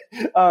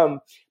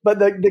 But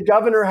the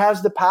governor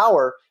has the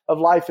power of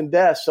life and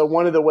death. So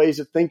one of the ways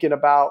of thinking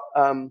about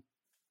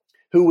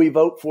who we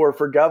vote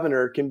for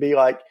governor can be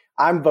like,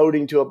 I'm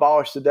voting to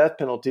abolish the death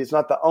penalty. It's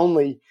not the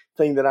only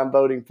thing that I'm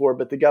voting for,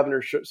 but the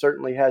governor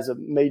certainly has a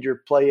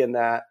major play in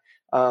that.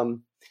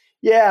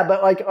 Yeah,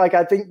 but like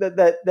I think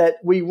that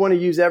we want to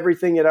use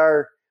everything at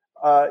our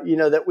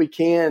that we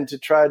can to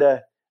try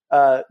to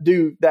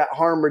do that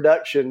harm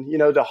reduction,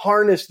 to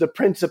harness the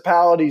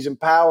principalities and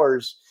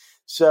powers.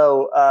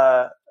 So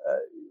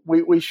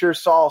we sure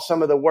saw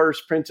some of the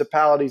worst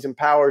principalities and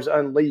powers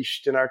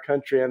unleashed in our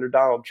country under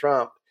Donald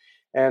Trump.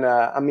 And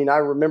I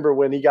remember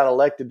when he got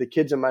elected, the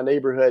kids in my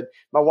neighborhood,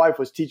 my wife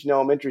was teaching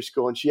elementary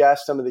school, and she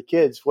asked some of the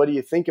kids, "What do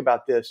you think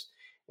about this?"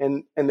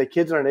 And the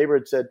kids in our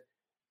neighborhood said,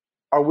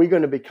 "Are we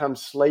going to become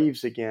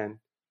slaves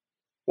again?"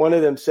 One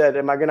of them said,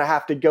 "Am I going to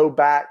have to go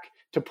back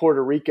to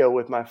Puerto Rico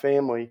with my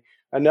family?"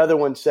 Another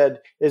one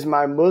said, "Is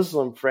my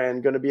Muslim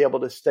friend going to be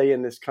able to stay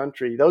in this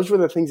country?" Those were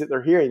the things that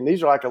they're hearing.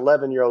 These are like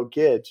 11-year-old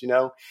kids,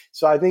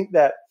 So I think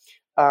that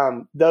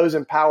those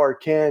in power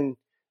can,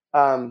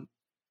 they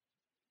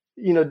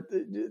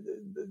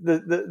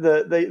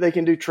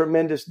can do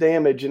tremendous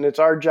damage, and it's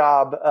our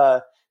job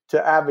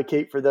to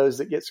advocate for those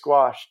that get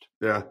squashed.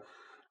 Yeah,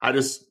 I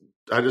just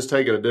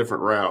take it a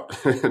different route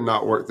and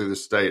not work through the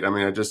state. I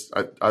mean,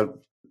 I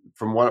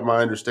from what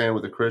my understanding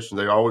with the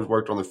Christians, they always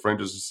worked on the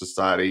fringes of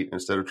society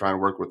instead of trying to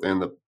work within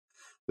the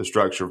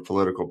structure of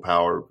political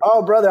power.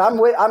 Oh, brother, I'm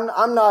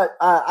not.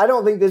 I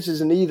don't think this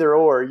is an either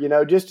or.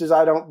 Just as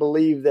I don't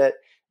believe that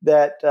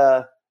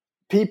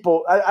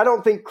people. I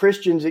don't think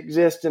Christians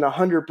exist in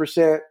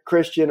 100%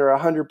 Christian or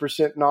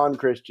 100%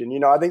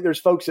 non-Christian. I think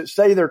there's folks that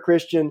say they're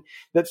Christian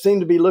that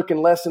seem to be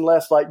looking less and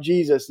less like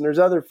Jesus, and there's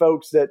other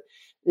folks that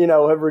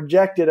have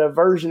rejected a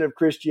version of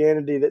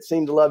Christianity that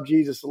seem to love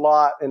Jesus a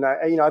lot. And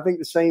I think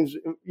the same,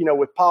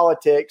 with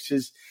politics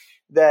is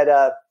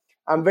that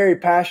I'm very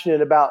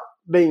passionate about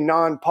being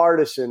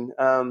nonpartisan.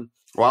 Well,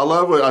 I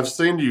love what I've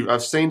seen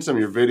some of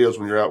your videos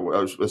when you're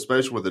out,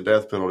 especially with the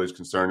death penalty is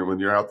concerned, when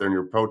you're out there and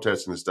you're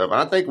protesting this stuff.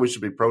 And I think we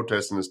should be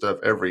protesting this stuff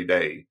every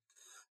day.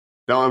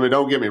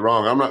 don't get me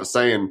wrong. I'm not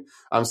saying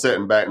I'm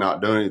sitting back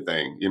not doing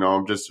anything.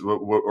 I'm just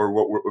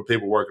what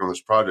people working on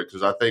this project,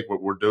 because I think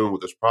what we're doing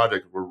with this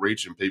project, we're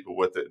reaching people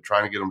with it,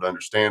 trying to get them to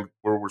understand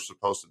where we're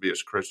supposed to be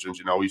as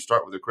Christians. We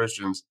start with the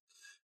Christians,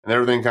 and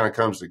everything kind of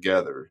comes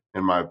together,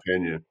 in my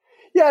opinion.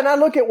 Yeah, and I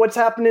look at what's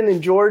happening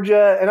in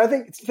Georgia, and I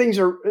think things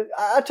are.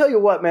 I tell you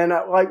what, man.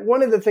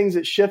 One of the things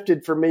that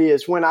shifted for me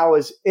is when I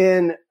was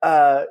in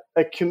a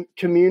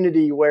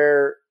community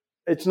where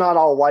it's not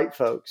all white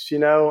folks,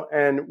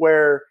 and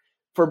where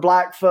for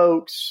Black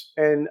folks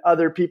and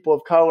other people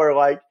of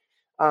color,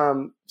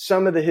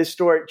 some of the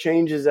historic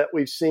changes that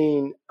we've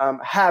seen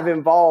have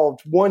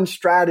involved one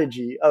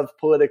strategy of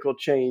political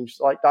change,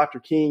 like Dr.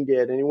 King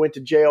did, and he went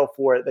to jail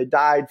for it. They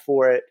died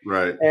for it.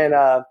 Right. And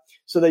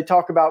so they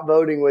talk about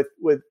voting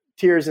with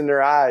tears in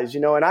their eyes,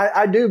 and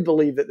I do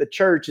believe that the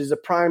church is a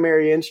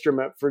primary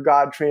instrument for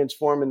God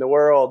transforming the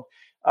world.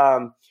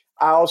 I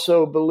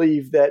also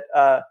believe that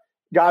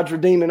God's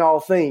redeeming all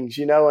things,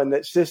 and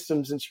that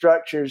systems and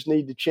structures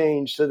need to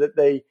change so that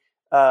they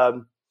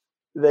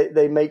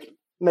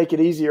make it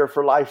easier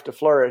for life to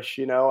flourish.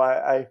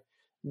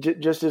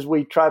 Just as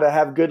we try to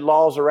have good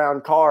laws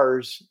around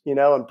cars,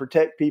 and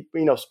protect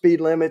people, speed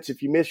limits.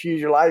 If you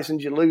misuse your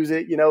license, you lose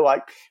it,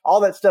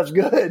 all that stuff's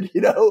good.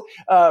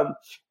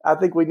 I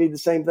think we need the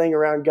same thing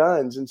around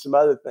guns and some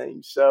other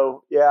things.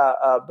 So yeah.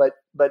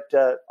 But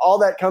all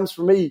that comes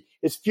from me.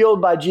 It's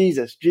fueled by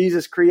Jesus.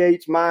 Jesus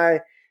creates my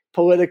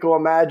political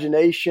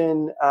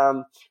imagination.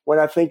 When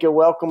I think of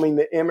welcoming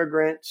the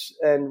immigrants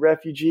and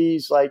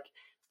refugees,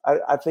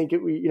 I think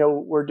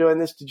we're doing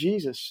this to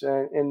Jesus,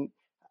 and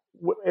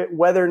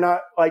whether or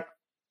not, like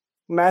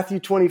Matthew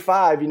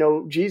 25,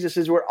 Jesus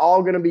says we're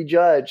all going to be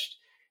judged,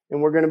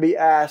 and we're going to be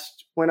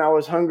asked, when I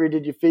was hungry,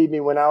 did you feed me?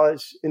 When I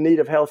was in need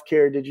of health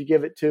care, did you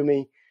give it to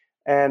me?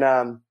 And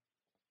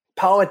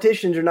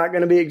politicians are not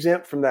going to be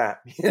exempt from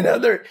that.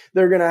 They're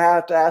going to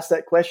have to ask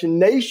that question.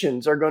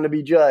 Nations are going to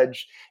be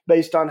judged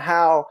based on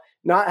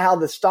not how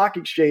the stock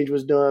exchange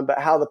was doing, but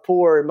how the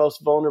poor and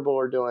most vulnerable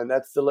are doing.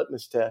 That's the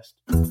litmus test.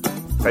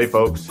 Hey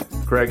folks,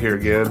 Craig here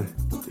again.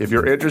 If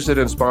you're interested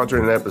in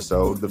sponsoring an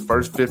episode, the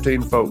first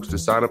 15 folks to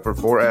sign up for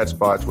 4 ad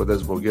spots with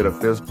us will get a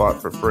 5th spot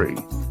for free.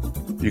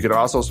 You can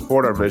also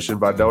support our mission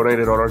by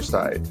donating on our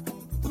site.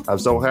 I'm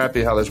so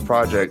happy how this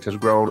project has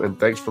grown, and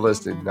thanks for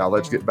listening. Now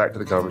let's get back to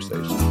the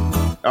conversation.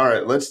 All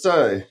right, let's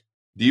do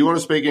you want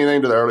to speak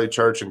anything to the early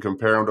church and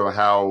compare them to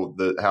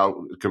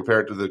how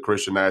compared to the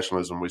Christian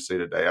nationalism we see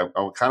today? I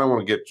kind of want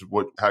to get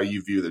to how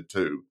you view the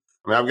two.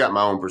 I mean, I've got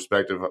my own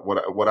perspective,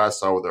 what I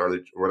saw with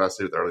what I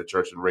see with the early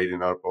church and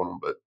reading up on them.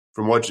 But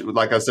from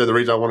like I said, the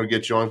reason I want to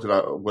get you on,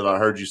 because what I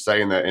heard you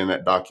say in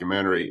that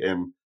documentary,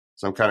 and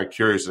so I'm kind of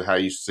curious of how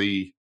you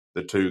see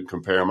the two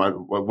compare them.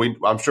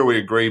 I'm sure we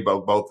agree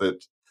both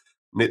that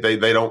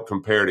they don't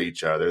compare to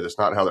each other. That's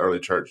not how the early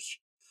church.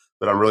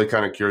 But I'm really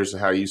kind of curious of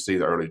how you see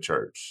the early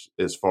church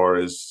as far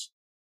as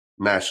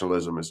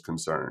nationalism is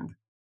concerned.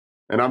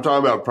 And I'm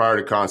talking about prior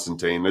to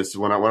Constantine. This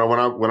when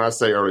I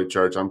say early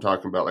church, I'm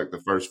talking about like the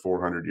first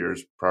 400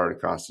 years prior to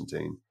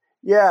Constantine.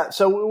 Yeah.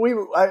 So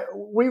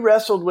we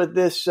wrestled with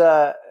this.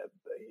 It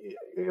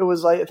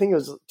was I think it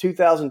was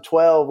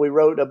 2012. We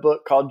wrote a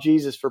book called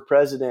Jesus for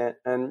President,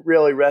 and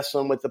really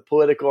wrestling with the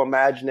political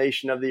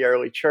imagination of the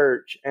early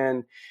church.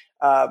 And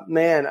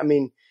man, I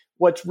mean,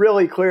 what's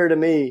really clear to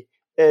me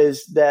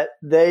is that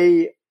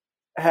they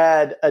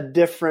had a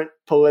different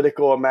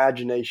political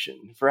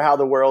imagination for how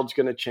the world's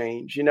going to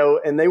change,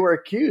 and they were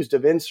accused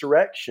of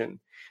insurrection.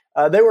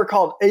 They were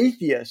called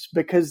atheists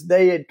because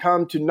they had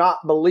come to not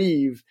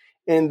believe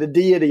in the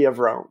deity of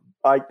Rome.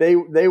 Like they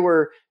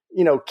were,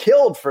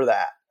 killed for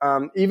that.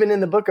 Even in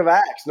the book of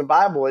Acts, in the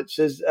Bible, it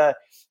says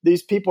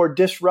these people are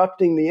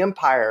disrupting the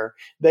empire.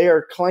 They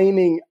are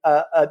claiming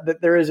that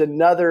there is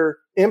another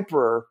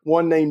emperor,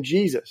 one named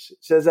Jesus. It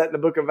says that in the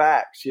book of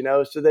Acts,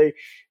 so they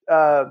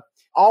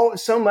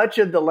so much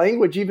of the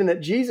language even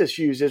that Jesus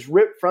used is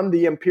ripped from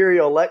the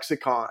imperial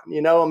lexicon.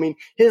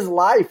 His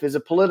life is a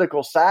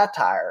political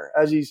satire.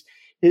 As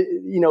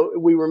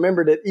we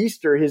remembered at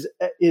Easter,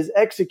 his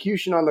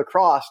execution on the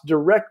cross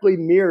directly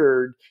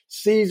mirrored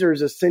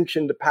Caesar's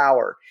ascension to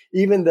power.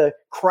 Even the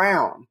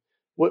crown,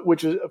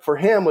 which was for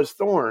him was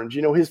thorns.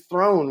 His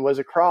throne was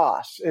a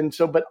cross. And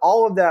so, but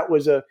all of that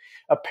was a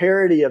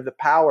parody of the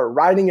power,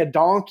 riding a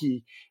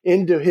donkey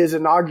into his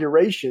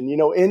inauguration,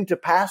 into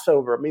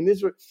Passover. I mean,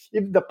 these were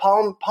the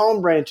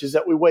palm branches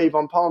that we wave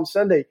on Palm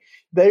Sunday.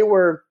 They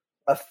were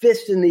a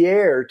fist in the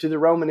air to the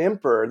Roman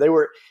emperor.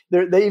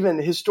 They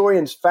even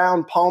historians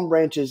found palm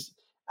branches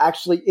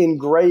actually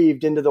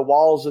engraved into the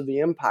walls of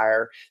the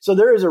empire. So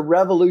there is a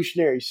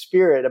revolutionary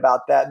spirit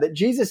about that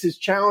Jesus is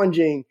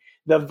challenging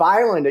the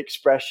violent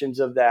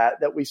expressions of that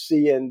we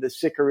see in the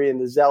Sicarii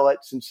and the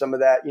Zealots and some of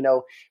that,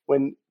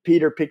 when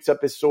Peter picks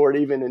up his sword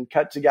even and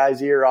cuts a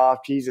guy's ear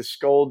off, Jesus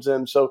scolds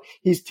him. So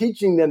he's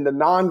teaching them the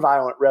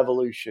nonviolent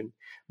revolution.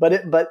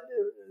 But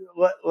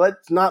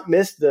let's not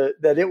miss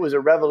that it was a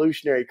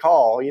revolutionary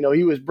call.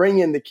 He was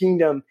bringing the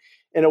kingdom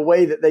in a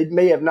way that they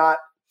may have not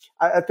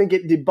I think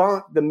it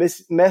debunked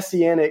the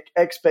messianic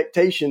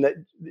expectation that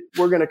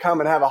we're going to come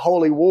and have a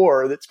holy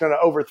war that's going to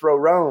overthrow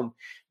Rome.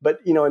 But,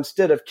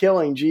 instead of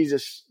killing,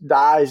 Jesus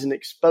dies and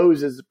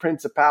exposes the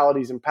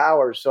principalities and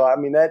powers. So, I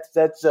mean, that's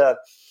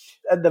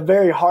at the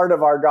very heart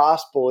of our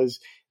gospel is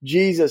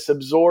Jesus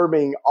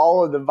absorbing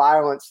all of the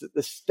violence that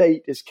the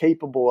state is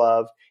capable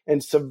of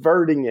and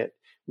subverting it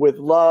with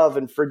love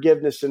and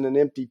forgiveness in an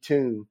empty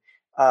tomb.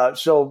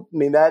 So, I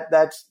mean,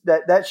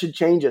 that should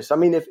change us. I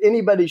mean, if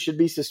anybody should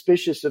be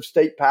suspicious of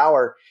state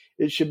power,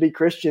 it should be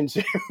Christians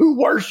who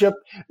worship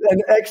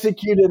an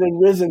executed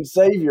and risen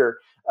Savior.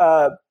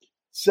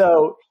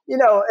 So,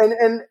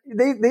 and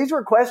these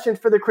were questions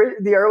for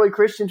the early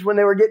Christians when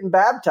they were getting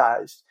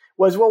baptized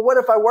was, well, what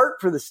if I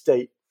work for the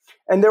state?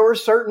 And there were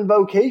certain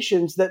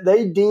vocations that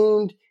they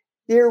deemed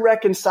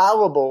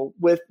irreconcilable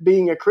with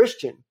being a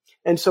Christian.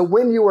 And so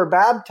when you were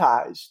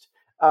baptized,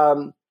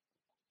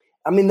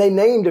 they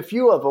named a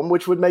few of them,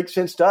 which would make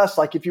sense to us.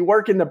 Like if you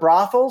work in the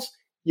brothels,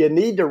 you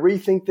need to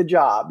rethink the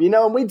job,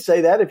 and we'd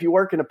say that if you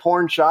work in a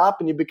porn shop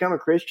and you become a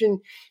Christian,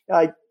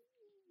 you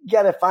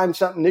got to find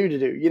something new to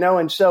do,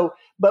 and so,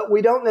 but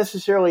we don't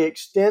necessarily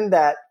extend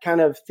that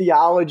kind of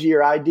theology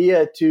or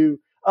idea to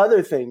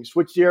other things,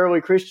 which the early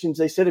Christians,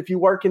 they said, if you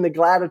work in the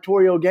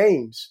gladiatorial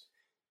games,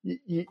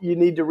 you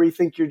need to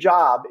rethink your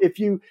job. If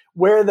you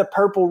wear the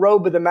purple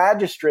robe of the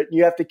magistrate and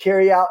you have to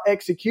carry out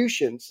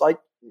executions, like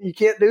you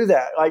can't do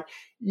that. Like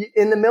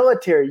in the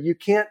military, you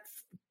can't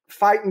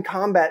fight in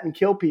combat and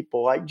kill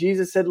people. Like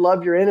Jesus said,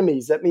 love your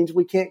enemies. That means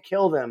we can't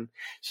kill them.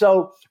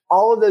 So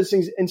all of those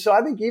things. And so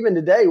I think even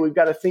today, we've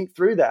got to think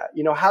through that.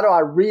 How do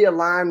I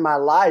realign my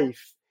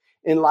life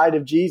in light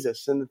of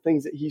Jesus and the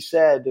things that he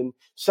said? And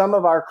some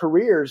of our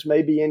careers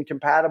may be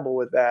incompatible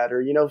with that.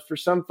 Or, for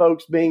some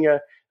folks, being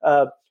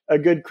a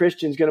good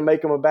Christian is going to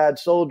make them a bad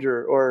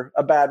soldier or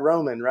a bad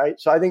Roman, right?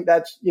 So I think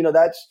that's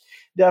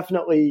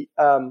definitely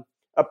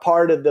a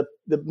part of the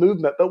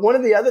movement. But one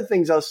of the other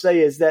things I'll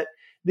say is that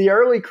the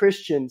early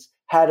Christians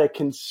had a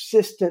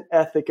consistent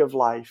ethic of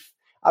life.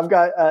 I've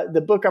got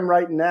the book I'm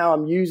writing now.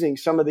 I'm using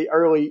some of the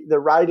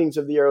writings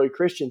of the early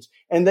Christians,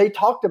 and they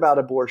talked about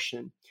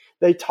abortion.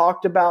 They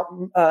talked about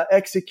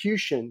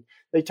execution.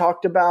 They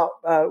talked about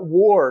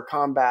war,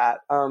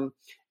 combat, and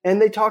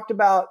they talked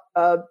about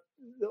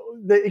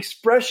the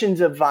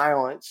expressions of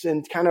violence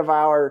and kind of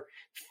our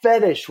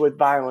fetish with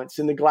violence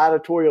in the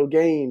gladiatorial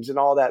games and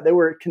all that. They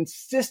were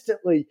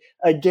consistently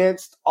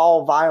against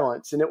all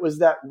violence. And it was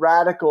that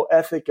radical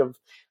ethic of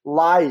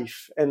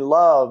life and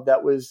love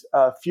that was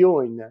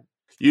fueling them.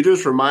 You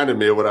just reminded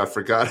me of what I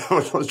forgot. I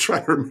was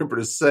trying to remember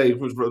to say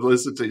was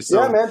listen to you.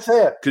 So, yeah, man,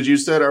 say it. Because you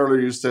said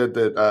earlier,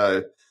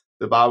 that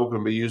the Bible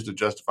can be used to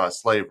justify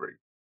slavery.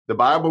 The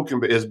Bible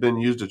has been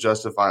used to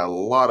justify a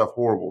lot of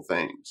horrible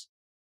things.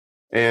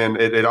 And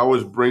it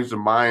always brings to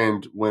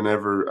mind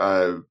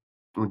whenever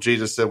when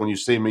Jesus said, when you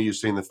see me, you've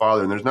seen the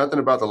Father. And there's nothing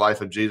about the life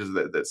of Jesus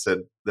that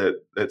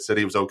said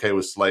he was okay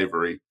with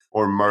slavery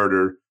or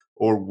murder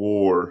or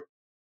war,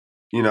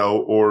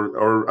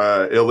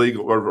 or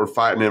illegal or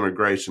fighting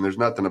immigration. There's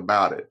nothing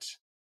about it.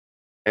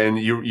 And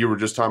you were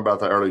just talking about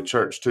the early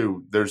church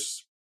too.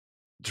 There's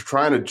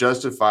trying to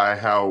justify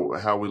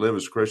how we live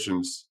as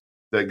Christians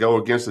that go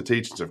against the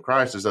teachings of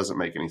Christ. Just doesn't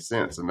make any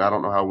sense. And I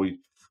don't know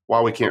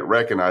why we can't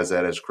recognize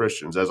that as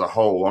Christians as a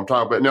whole. I'm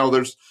talking about, no,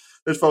 there's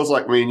folks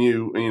like me and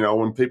you,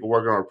 when people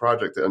work on a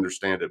project that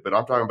understand it, but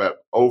I'm talking about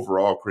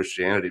overall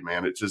Christianity,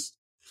 man.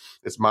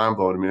 It's mind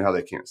blowing to me how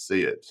they can't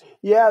see it.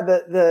 Yeah.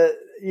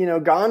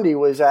 Gandhi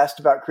was asked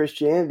about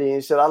Christianity and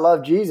he said, I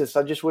love Jesus.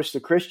 I just wish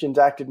the Christians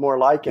acted more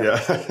like him. Yeah.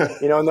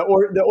 And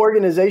the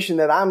organization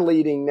that I'm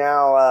leading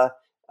now,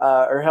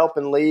 or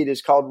helping lead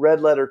is called Red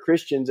Letter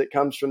Christians. It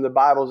comes from the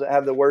Bibles that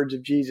have the words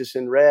of Jesus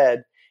in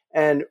red.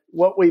 And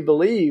what we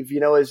believe,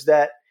 is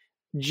that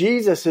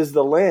Jesus is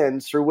the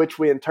lens through which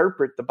we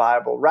interpret the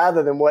Bible,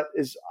 rather than what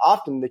is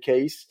often the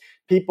case.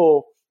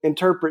 People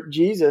interpret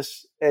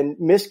Jesus and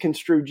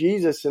misconstrue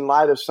Jesus in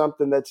light of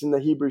something that's in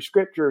the Hebrew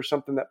scripture or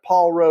something that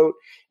Paul wrote.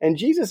 And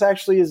Jesus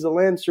actually is the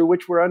lens through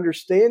which we're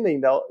understanding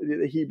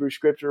the Hebrew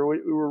scripture.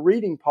 We're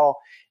reading Paul.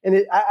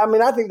 And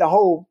I think the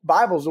whole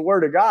Bible is the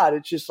word of God.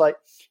 It's just like,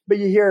 but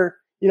you hear,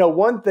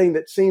 one thing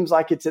that seems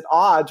like it's at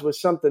odds with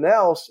something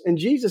else, and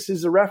Jesus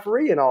is the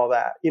referee in all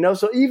that,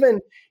 so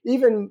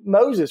even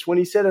Moses, when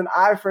he said an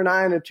eye for an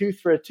eye and a tooth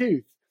for a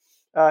tooth,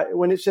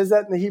 when it says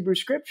that in the Hebrew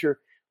scripture,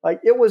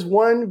 like it was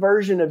one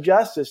version of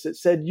justice that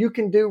said you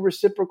can do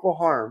reciprocal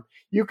harm.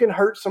 You can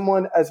hurt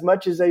someone as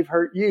much as they've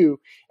hurt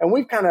you. And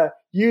we've kind of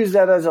used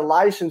that as a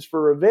license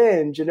for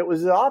revenge. And it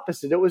was the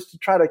opposite. It was to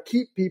try to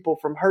keep people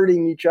from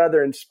hurting each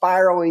other and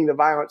spiraling the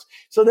violence.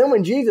 So then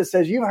when Jesus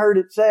says, you've heard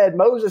it said,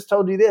 Moses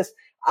told you this,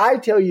 I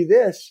tell you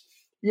this,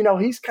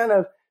 he's kind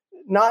of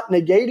not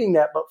negating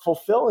that, but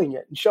fulfilling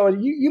it and showing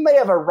you may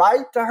have a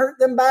right to hurt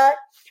them back,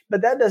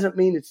 but that doesn't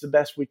mean it's the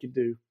best we can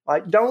do.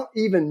 Like, don't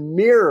even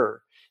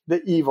mirror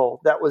the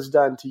evil that was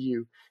done to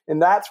you. And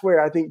that's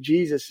where I think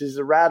Jesus is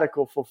the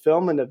radical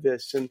fulfillment of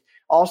this. And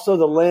also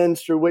the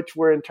lens through which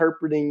we're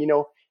interpreting,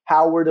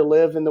 how we're to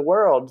live in the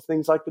world,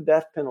 things like the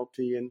death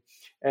penalty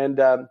and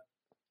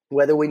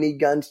whether we need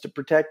guns to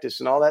protect us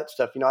and all that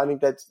stuff. I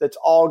think that's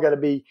all got to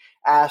be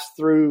asked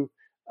through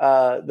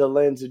the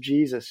lens of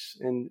Jesus.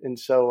 And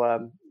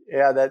so,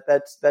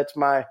 that's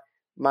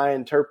my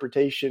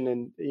interpretation.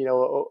 And,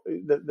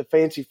 the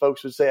fancy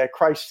folks would say a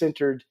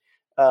Christ-centered,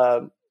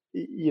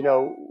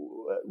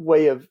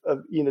 way of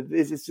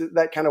it's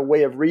that kind of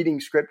way of reading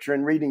scripture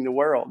and reading the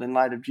world in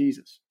light of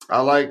Jesus.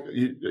 I like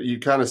you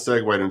kind of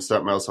segued into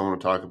something else I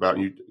want to talk about.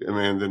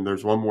 Then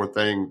there's one more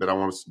thing that I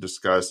want to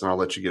discuss, and I'll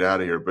let you get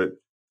out of here. But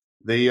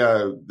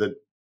the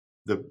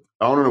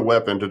owning a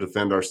weapon to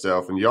defend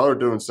ourselves, and y'all are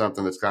doing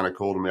something that's kind of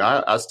cool to me.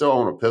 I still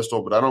own a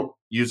pistol, but I don't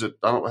use it.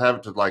 I don't have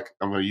it to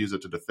I'm going to use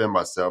it to defend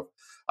myself.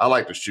 I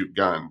like to shoot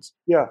guns.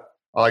 Yeah.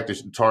 I like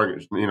to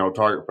target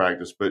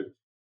practice, but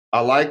I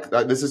like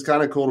this is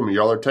kind of cool to me.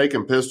 Y'all are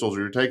taking pistols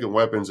or you're taking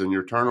weapons and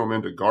you're turning them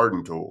into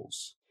garden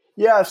tools.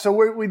 Yeah, so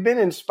we've been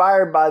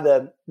inspired by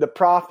the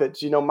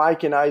prophets.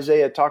 Mike and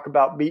Isaiah talk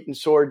about beating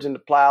swords into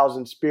plows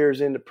and spears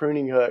into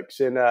pruning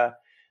hooks. And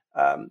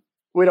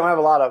we don't have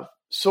a lot of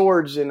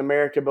swords in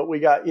America, but we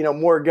got,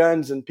 more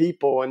guns than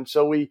people. And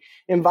so we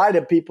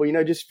invited people,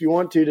 just if you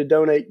want to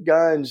donate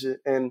guns.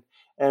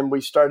 And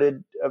we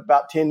started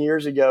about 10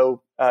 years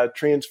ago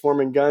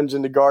transforming guns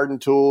into garden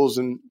tools.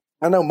 And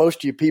I know most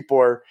of you people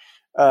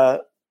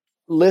are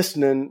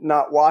listening,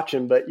 not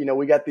watching, but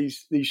we got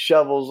these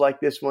shovels like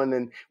this one,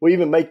 and we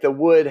even make the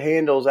wood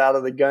handles out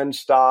of the gun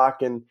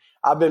stock. And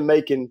I've been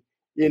making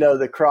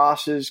the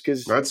crosses,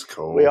 because that's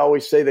cool. We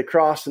always say the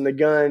cross and the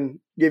gun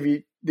give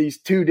you these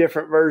two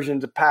different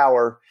versions of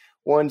power.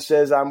 One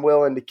says I'm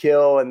willing to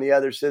kill, and the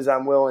other says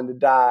I'm willing to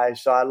die.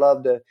 So I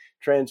love to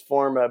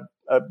transform a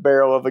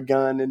barrel of a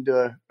gun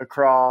into a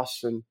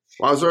cross. And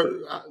well,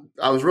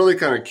 I was really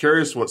kind of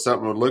curious what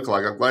something would look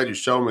like. I'm glad you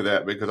showed me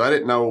that, because I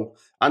didn't know.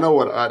 I know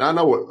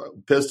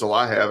what pistol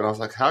I have, and I was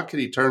like, how could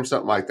he turn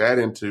something like that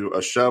into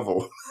a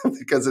shovel?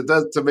 Because it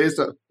does to me.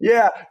 So.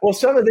 Yeah, well,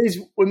 some of these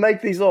we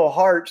make these little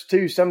hearts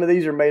too. Some of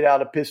these are made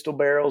out of pistol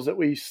barrels that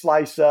we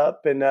slice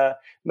up and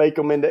make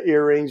them into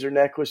earrings or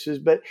necklaces.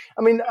 But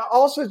I mean,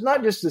 also it's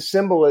not just the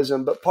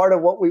symbolism, but part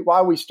of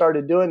why we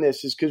started doing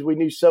this is because we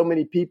knew so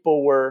many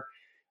people were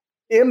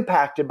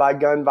impacted by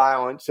gun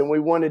violence, and we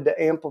wanted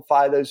to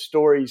amplify those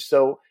stories.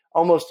 So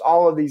almost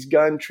all of these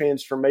gun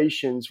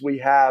transformations, we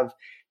have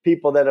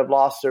people that have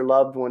lost their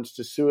loved ones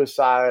to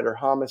suicide or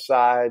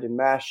homicide and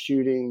mass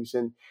shootings.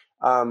 And,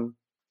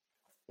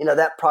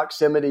 that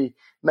proximity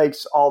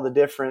makes all the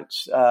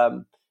difference.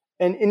 And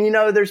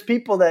there's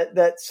people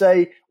that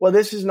say, well,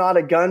 this is not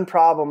a gun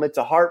problem, it's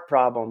a heart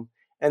problem.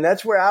 And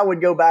that's where I would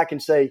go back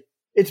and say,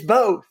 it's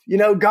both.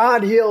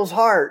 God heals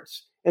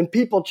hearts and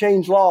people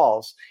change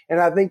laws. And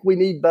I think we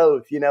need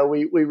both.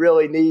 We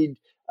really need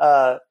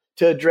to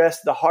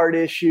address the heart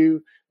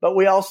issue, but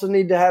we also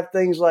need to have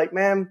things like,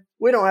 man,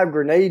 we don't have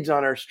grenades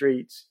on our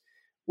streets.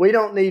 We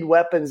don't need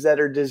weapons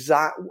that are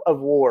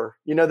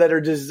that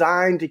are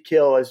designed to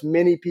kill as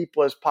many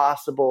people as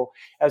possible,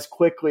 as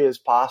quickly as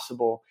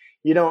possible.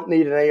 You don't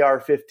need an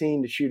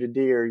AR-15 to shoot a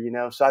deer,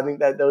 So I think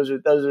that those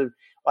are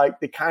like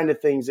the kind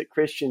of things that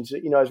Christians,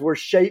 as we're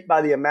shaped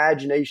by the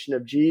imagination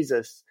of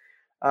Jesus,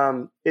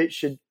 it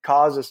should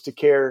cause us to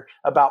care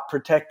about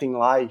protecting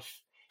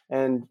life.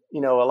 And, a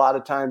lot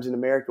of times in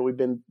America, we've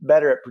been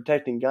better at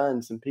protecting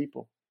guns than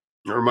people.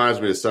 It reminds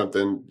me of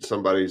something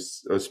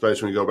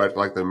especially when you go back to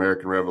like the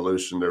American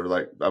Revolution, they were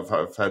like,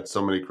 I've had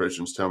so many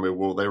Christians tell me,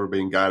 well, they were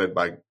being guided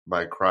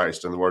by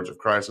Christ and the words of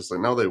Christ. It's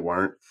like, no, they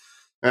weren't.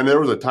 And there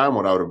was a time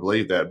when I would have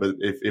believed that. But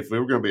if we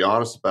were going to be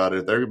honest about it,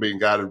 if they're being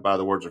guided by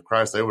the words of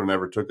Christ, they would have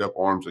never took up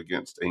arms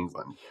against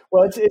England.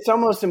 Well, it's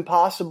almost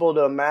impossible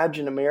to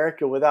imagine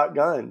America without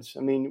guns.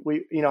 I mean,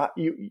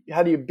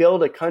 how do you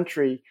build a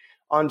country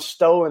on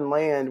stolen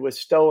land with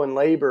stolen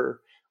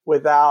labor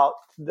without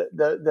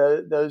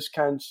those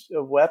kinds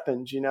of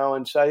weapons,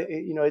 And so,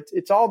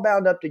 it's all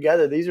bound up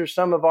together. These are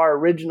some of our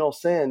original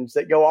sins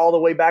that go all the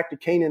way back to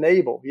Cain and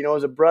Abel,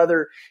 as a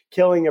brother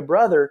killing a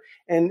brother.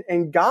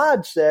 And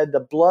God said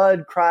the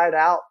blood cried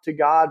out to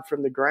God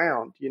from the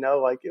ground,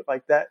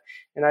 like that.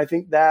 And I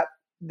think that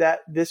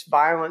this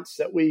violence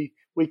that we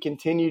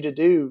continue to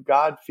do,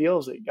 God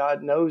feels it,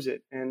 God knows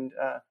it. And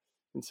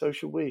so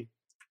should we.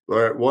 All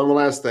right, one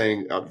last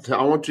thing.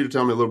 I want you to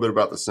tell me a little bit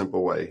about the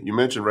Simple Way. You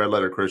mentioned Red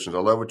Letter Christians. I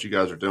love what you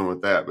guys are doing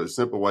with that. But the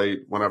Simple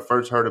Way, when I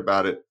first heard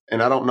about it,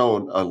 and I don't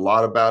know a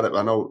lot about it,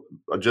 I know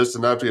just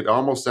enough to it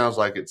almost sounds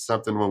like it's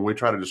something when we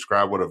try to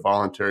describe what a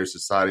voluntary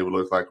society would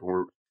look like when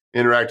we're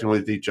interacting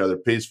with each other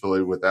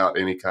peacefully without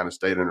any kind of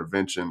state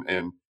intervention.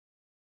 And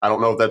I don't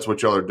know if that's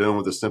what y'all are doing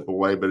with the Simple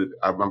Way, but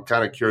I'm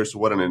kind of curious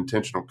what an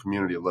intentional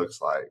community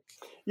looks like.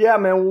 Yeah,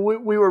 man,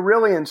 we were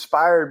really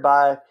inspired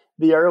by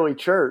the early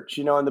church,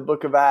 in the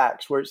book of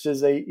Acts, where it says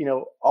they,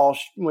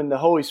 when the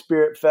Holy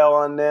Spirit fell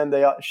on them,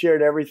 they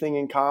shared everything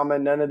in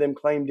common. None of them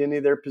claimed any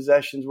of their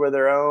possessions were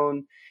their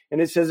own.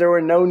 And it says there were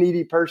no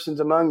needy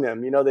persons among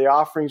them. The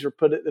offerings were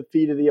put at the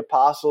feet of the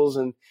apostles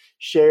and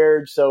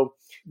shared. So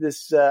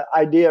this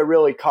idea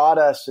really caught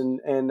us,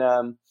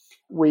 and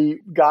we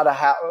got a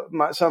house.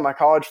 Some of my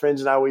college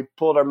friends and I, we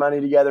pulled our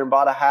money together and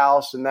bought a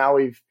house, and now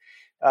we've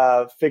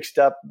fixed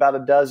up about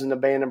a dozen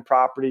abandoned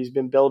properties,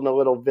 been building a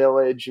little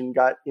village and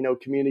got,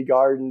 community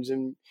gardens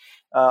and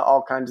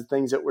all kinds of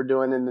things that we're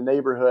doing in the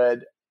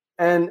neighborhood.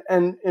 And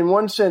in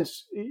one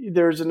sense,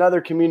 there's another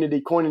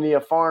community,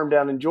 Koinonia Farm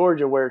down in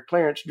Georgia, where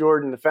Clarence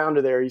Jordan, the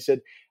founder there, he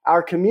said,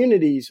 our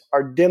communities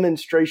are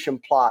demonstration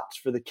plots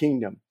for the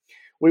kingdom.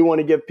 We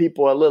want to give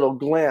people a little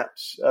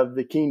glimpse of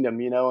the kingdom,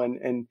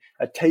 and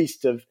a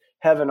taste of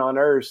heaven on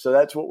earth. So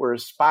that's what we're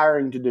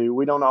aspiring to do.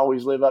 We don't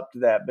always live up to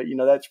that, but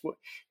that's what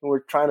we're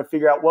trying to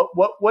figure out.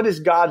 What does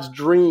God's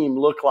dream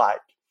look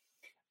like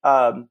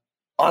on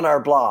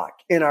our block,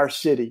 in our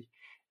city?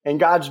 And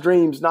God's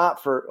dream's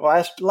not for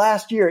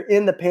last year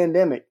in the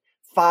pandemic,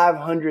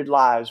 500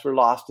 lives were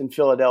lost in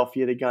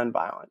Philadelphia to gun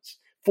violence,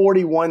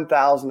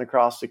 41,000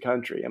 across the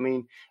country. I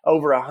mean,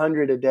 over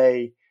 100 a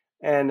day.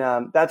 And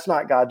that's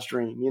not God's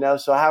dream,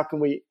 So how can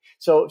we?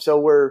 So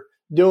we're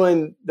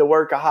doing the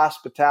work of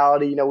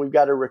hospitality. We've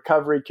got a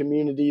recovery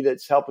community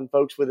that's helping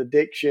folks with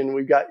addiction.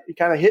 We've got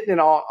kind of hitting it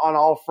on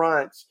all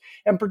fronts,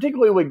 and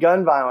particularly with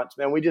gun violence,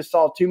 man. We just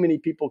saw too many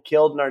people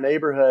killed in our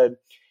neighborhood.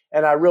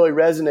 And I really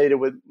resonated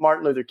with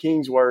Martin Luther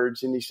King's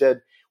words. And he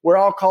said, we're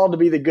all called to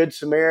be the good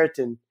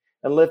Samaritan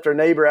and lift our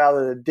neighbor out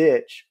of the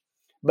ditch.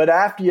 But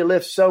after you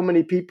lift so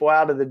many people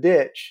out of the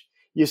ditch,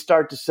 you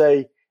start to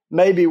say,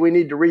 maybe we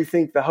need to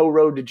rethink the whole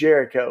road to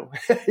Jericho,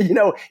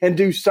 and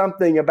do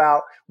something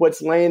about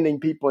what's landing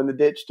people in the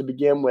ditch to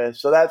begin with.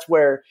 So that's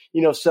where,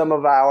 some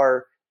of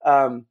our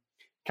kind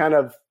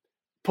of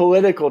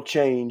political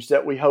change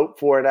that we hope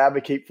for and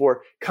advocate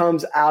for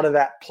comes out of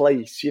that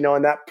place,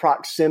 and that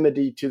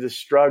proximity to the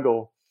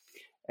struggle.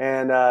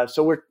 And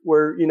so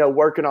we're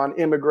working on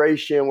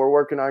immigration, we're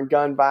working on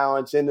gun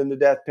violence, ending the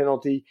death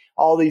penalty.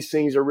 All these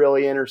things are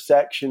really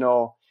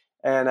intersectional,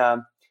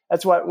 and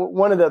that's why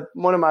one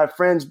of my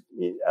friends,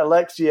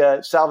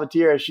 Alexia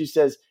Salvatierra, she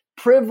says,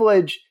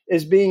 privilege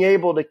is being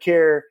able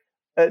to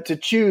to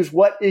choose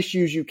what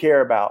issues you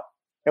care about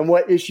and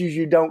what issues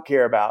you don't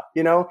care about,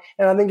 And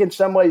I think in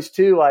some ways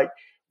too, like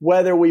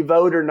whether we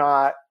vote or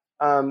not,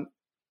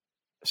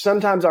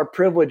 sometimes our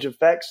privilege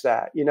affects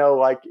that,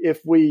 like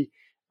if we,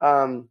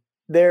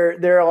 there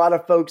are a lot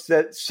of folks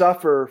that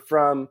suffer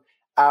from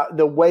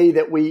the way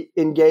that we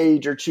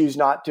engage or choose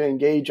not to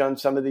engage on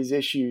some of these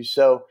issues.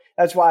 So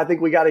that's why I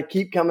think we got to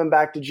keep coming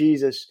back to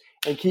Jesus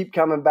and keep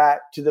coming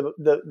back to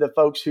the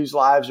folks whose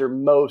lives are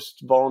most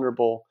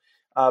vulnerable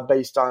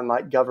based on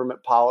like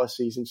government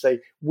policies, and say,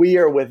 we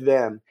are with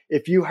them.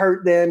 If you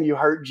hurt them, you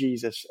hurt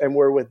Jesus, and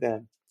we're with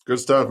them. Good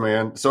stuff,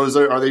 man. So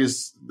are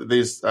these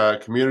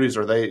communities,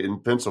 are they in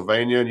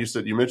Pennsylvania? And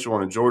you mentioned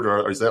one in Georgia.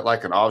 Or is that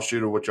like an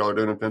offshoot of what y'all are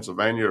doing in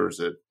Pennsylvania, or is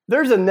it?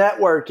 There's a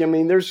network. I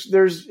mean,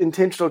 there's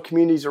intentional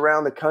communities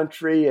around the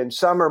country, and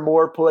some are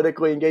more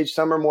politically engaged,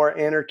 some are more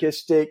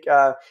anarchistic.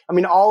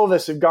 All of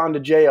us have gone to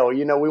jail.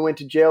 We went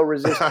to jail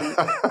resisting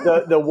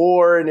the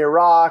war in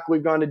Iraq.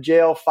 We've gone to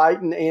jail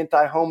fighting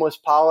anti-homeless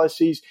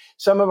policies.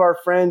 Some of our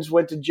friends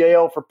went to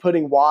jail for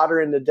putting water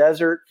in the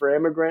desert for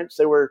immigrants.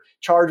 They were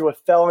charged with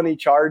felony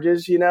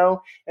charges,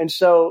 and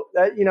so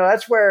that,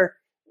 that's where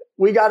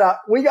we got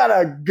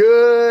a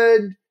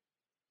good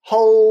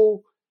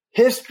whole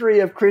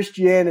history of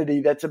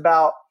Christianity that's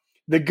about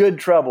the good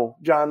trouble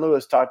John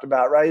Lewis talked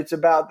about, right? It's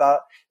about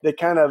the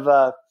kind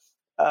of,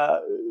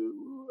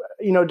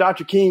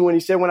 Dr. King, when he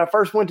said, when I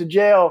first went to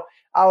jail,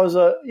 I was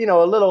a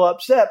little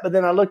upset, but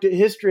then I looked at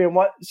history and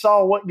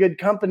saw what good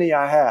company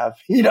I have,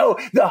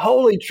 the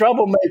holy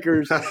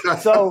troublemakers.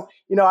 So,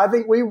 I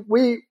think we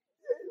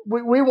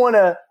want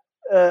to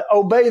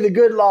obey the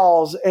good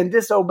laws and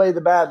disobey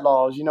the bad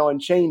laws,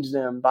 and change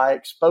them by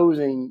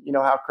exposing,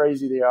 how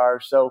crazy they are.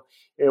 So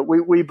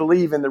we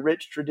believe in the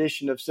rich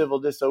tradition of civil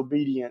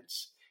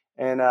disobedience.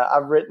 And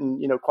I've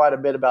written, quite a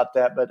bit about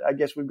that, but I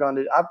guess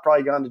I've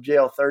probably gone to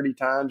jail 30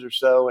 times or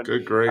so. And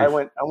good grief. I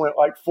went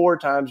like 4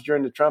 times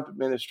during the Trump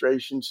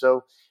administration.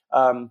 So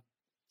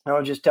I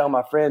was just telling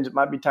my friends it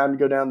might be time to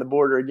go down the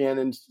border again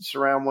and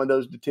surround one of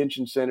those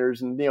detention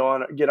centers and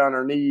get on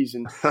our knees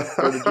and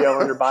go to jail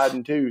under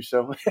Biden too.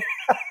 So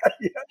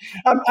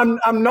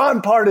I'm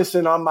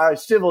nonpartisan on my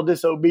civil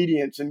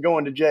disobedience and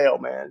going to jail,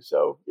 man.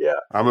 So yeah,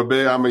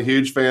 I'm a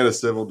huge fan of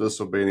civil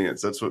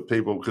disobedience. That's what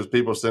because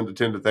people tend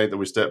to think that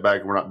we step back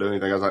and we're not doing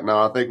anything. I was like, no,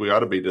 I think we ought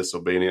to be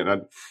disobedient.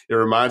 It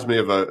reminds me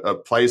of a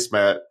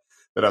placemat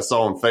that I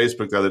saw on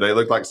Facebook the other day. It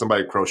looked like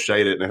somebody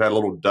crocheted it, and it had a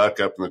little duck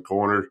up in the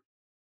corner.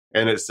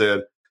 And it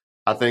said,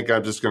 I think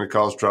I'm just going to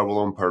cause trouble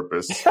on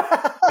purpose.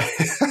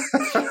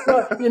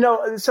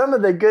 Well, some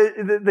of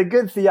the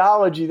good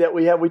theology that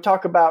we have, we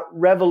talk about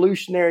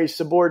revolutionary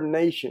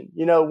subordination.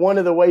 One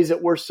of the ways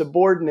that we're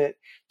subordinate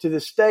to the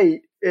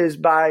state is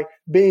by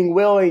being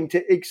willing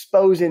to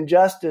expose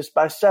injustice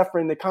by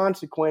suffering the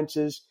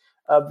consequences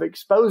of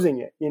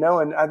exposing it,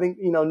 and I think,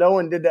 no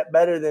one did that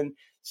better than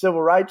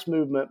civil rights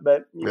movement.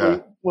 But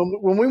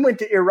when we went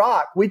to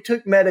Iraq, we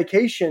took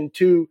medication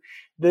to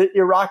the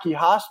Iraqi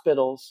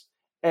hospitals,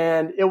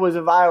 and it was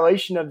a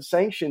violation of the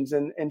sanctions.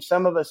 And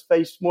some of us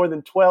faced more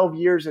than 12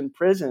 years in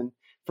prison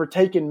for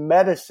taking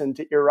medicine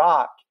to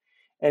Iraq.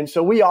 And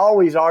so we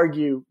always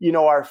argue,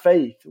 our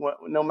faith,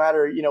 no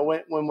matter,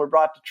 when we're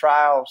brought to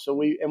trial. So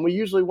we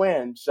usually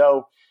win.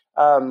 So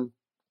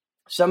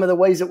some of the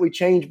ways that we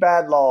change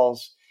bad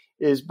laws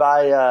is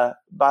by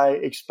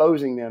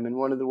exposing them. And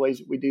one of the ways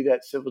that we do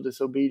that, civil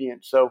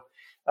disobedience. So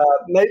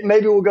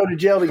maybe we'll go to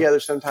jail together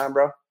sometime,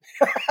 bro.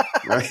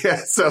 Yeah,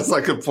 sounds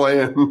like a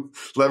plan.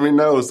 Let me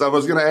know. So I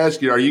was going to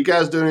ask you, are you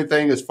guys doing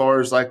anything as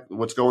far as like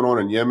what's going on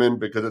in Yemen?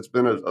 Because it's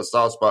been a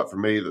soft spot for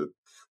me, the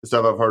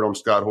stuff I've heard on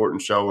Scott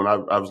Horton's show. And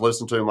I was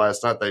listening to him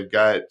last night.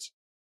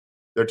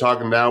 They're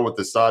talking now with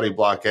the Saudi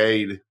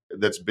blockade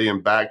that's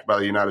being backed by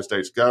the United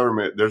States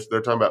government. They're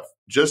talking about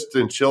just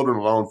in children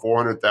alone,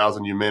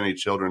 400,000 Yemeni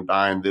children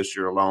dying this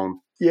year alone.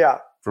 Yeah.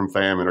 From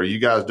famine. Are you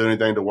guys doing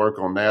anything to work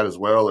on that as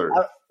well?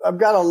 Or I've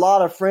got a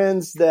lot of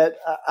friends that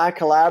I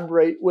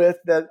collaborate with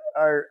that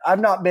I've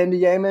not been to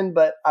Yemen,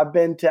 but I've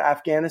been to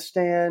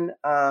Afghanistan,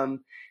 and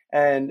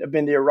I've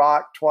been to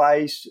Iraq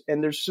twice.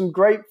 And there's some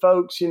great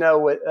folks,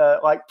 with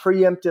like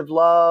Preemptive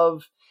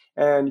Love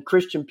and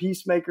Christian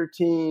Peacemaker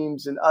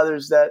teams and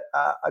others that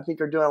I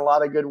think are doing a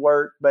lot of good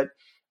work. But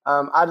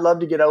I'd love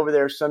to get over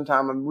there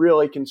sometime. I'm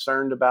really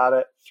concerned about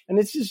it. And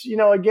it's just,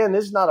 again,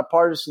 this is not a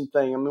partisan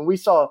thing. I mean, we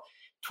saw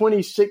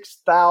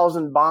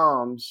 26,000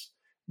 bombs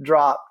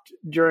dropped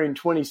during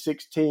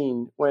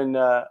 2016 when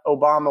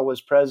Obama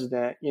was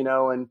president,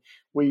 and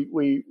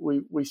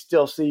we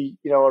still see,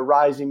 a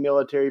rising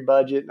military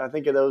budget. And I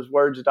think of those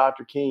words of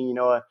Dr. King,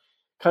 a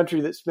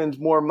country that spends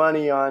more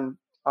money on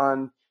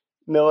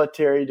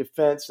military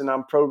defense and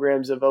on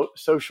programs of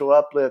social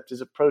uplift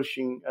is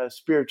approaching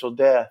spiritual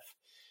death.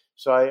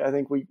 So I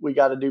think we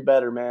got to do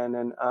better, man.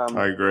 And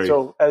I agree.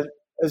 So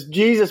as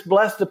Jesus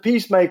blessed the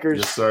peacemakers,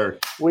 yes, sir.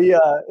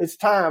 It's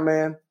time,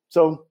 man.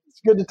 So it's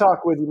good to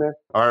talk with you, man.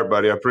 All right,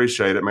 buddy. I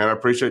appreciate it, man. I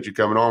appreciate you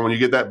coming on. When you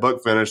get that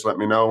book finished, let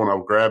me know and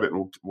I'll grab it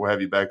and we'll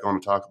have you back on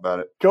to talk about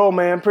it. Cool,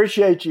 man.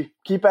 Appreciate you.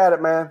 Keep at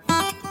it, man.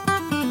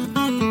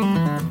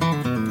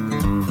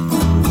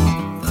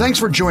 Thanks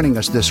for joining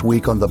us this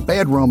week on the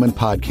Bad Roman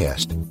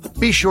Podcast.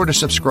 Be sure to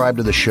subscribe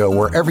to the show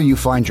wherever you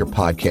find your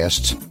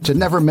podcasts to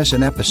never miss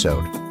an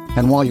episode.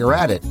 And while you're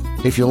at it,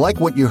 if you like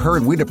what you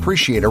heard, we'd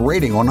appreciate a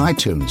rating on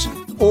iTunes.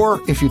 Or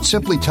if you'd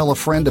simply tell a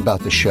friend about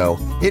the show,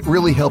 it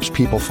really helps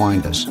people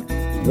find us.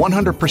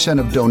 100%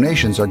 of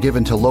donations are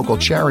given to local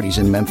charities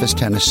in Memphis,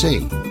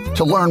 Tennessee.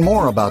 To learn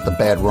more about the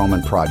Bad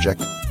Roman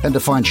Project and to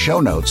find show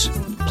notes,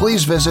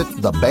 please visit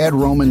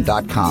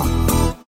thebadroman.com.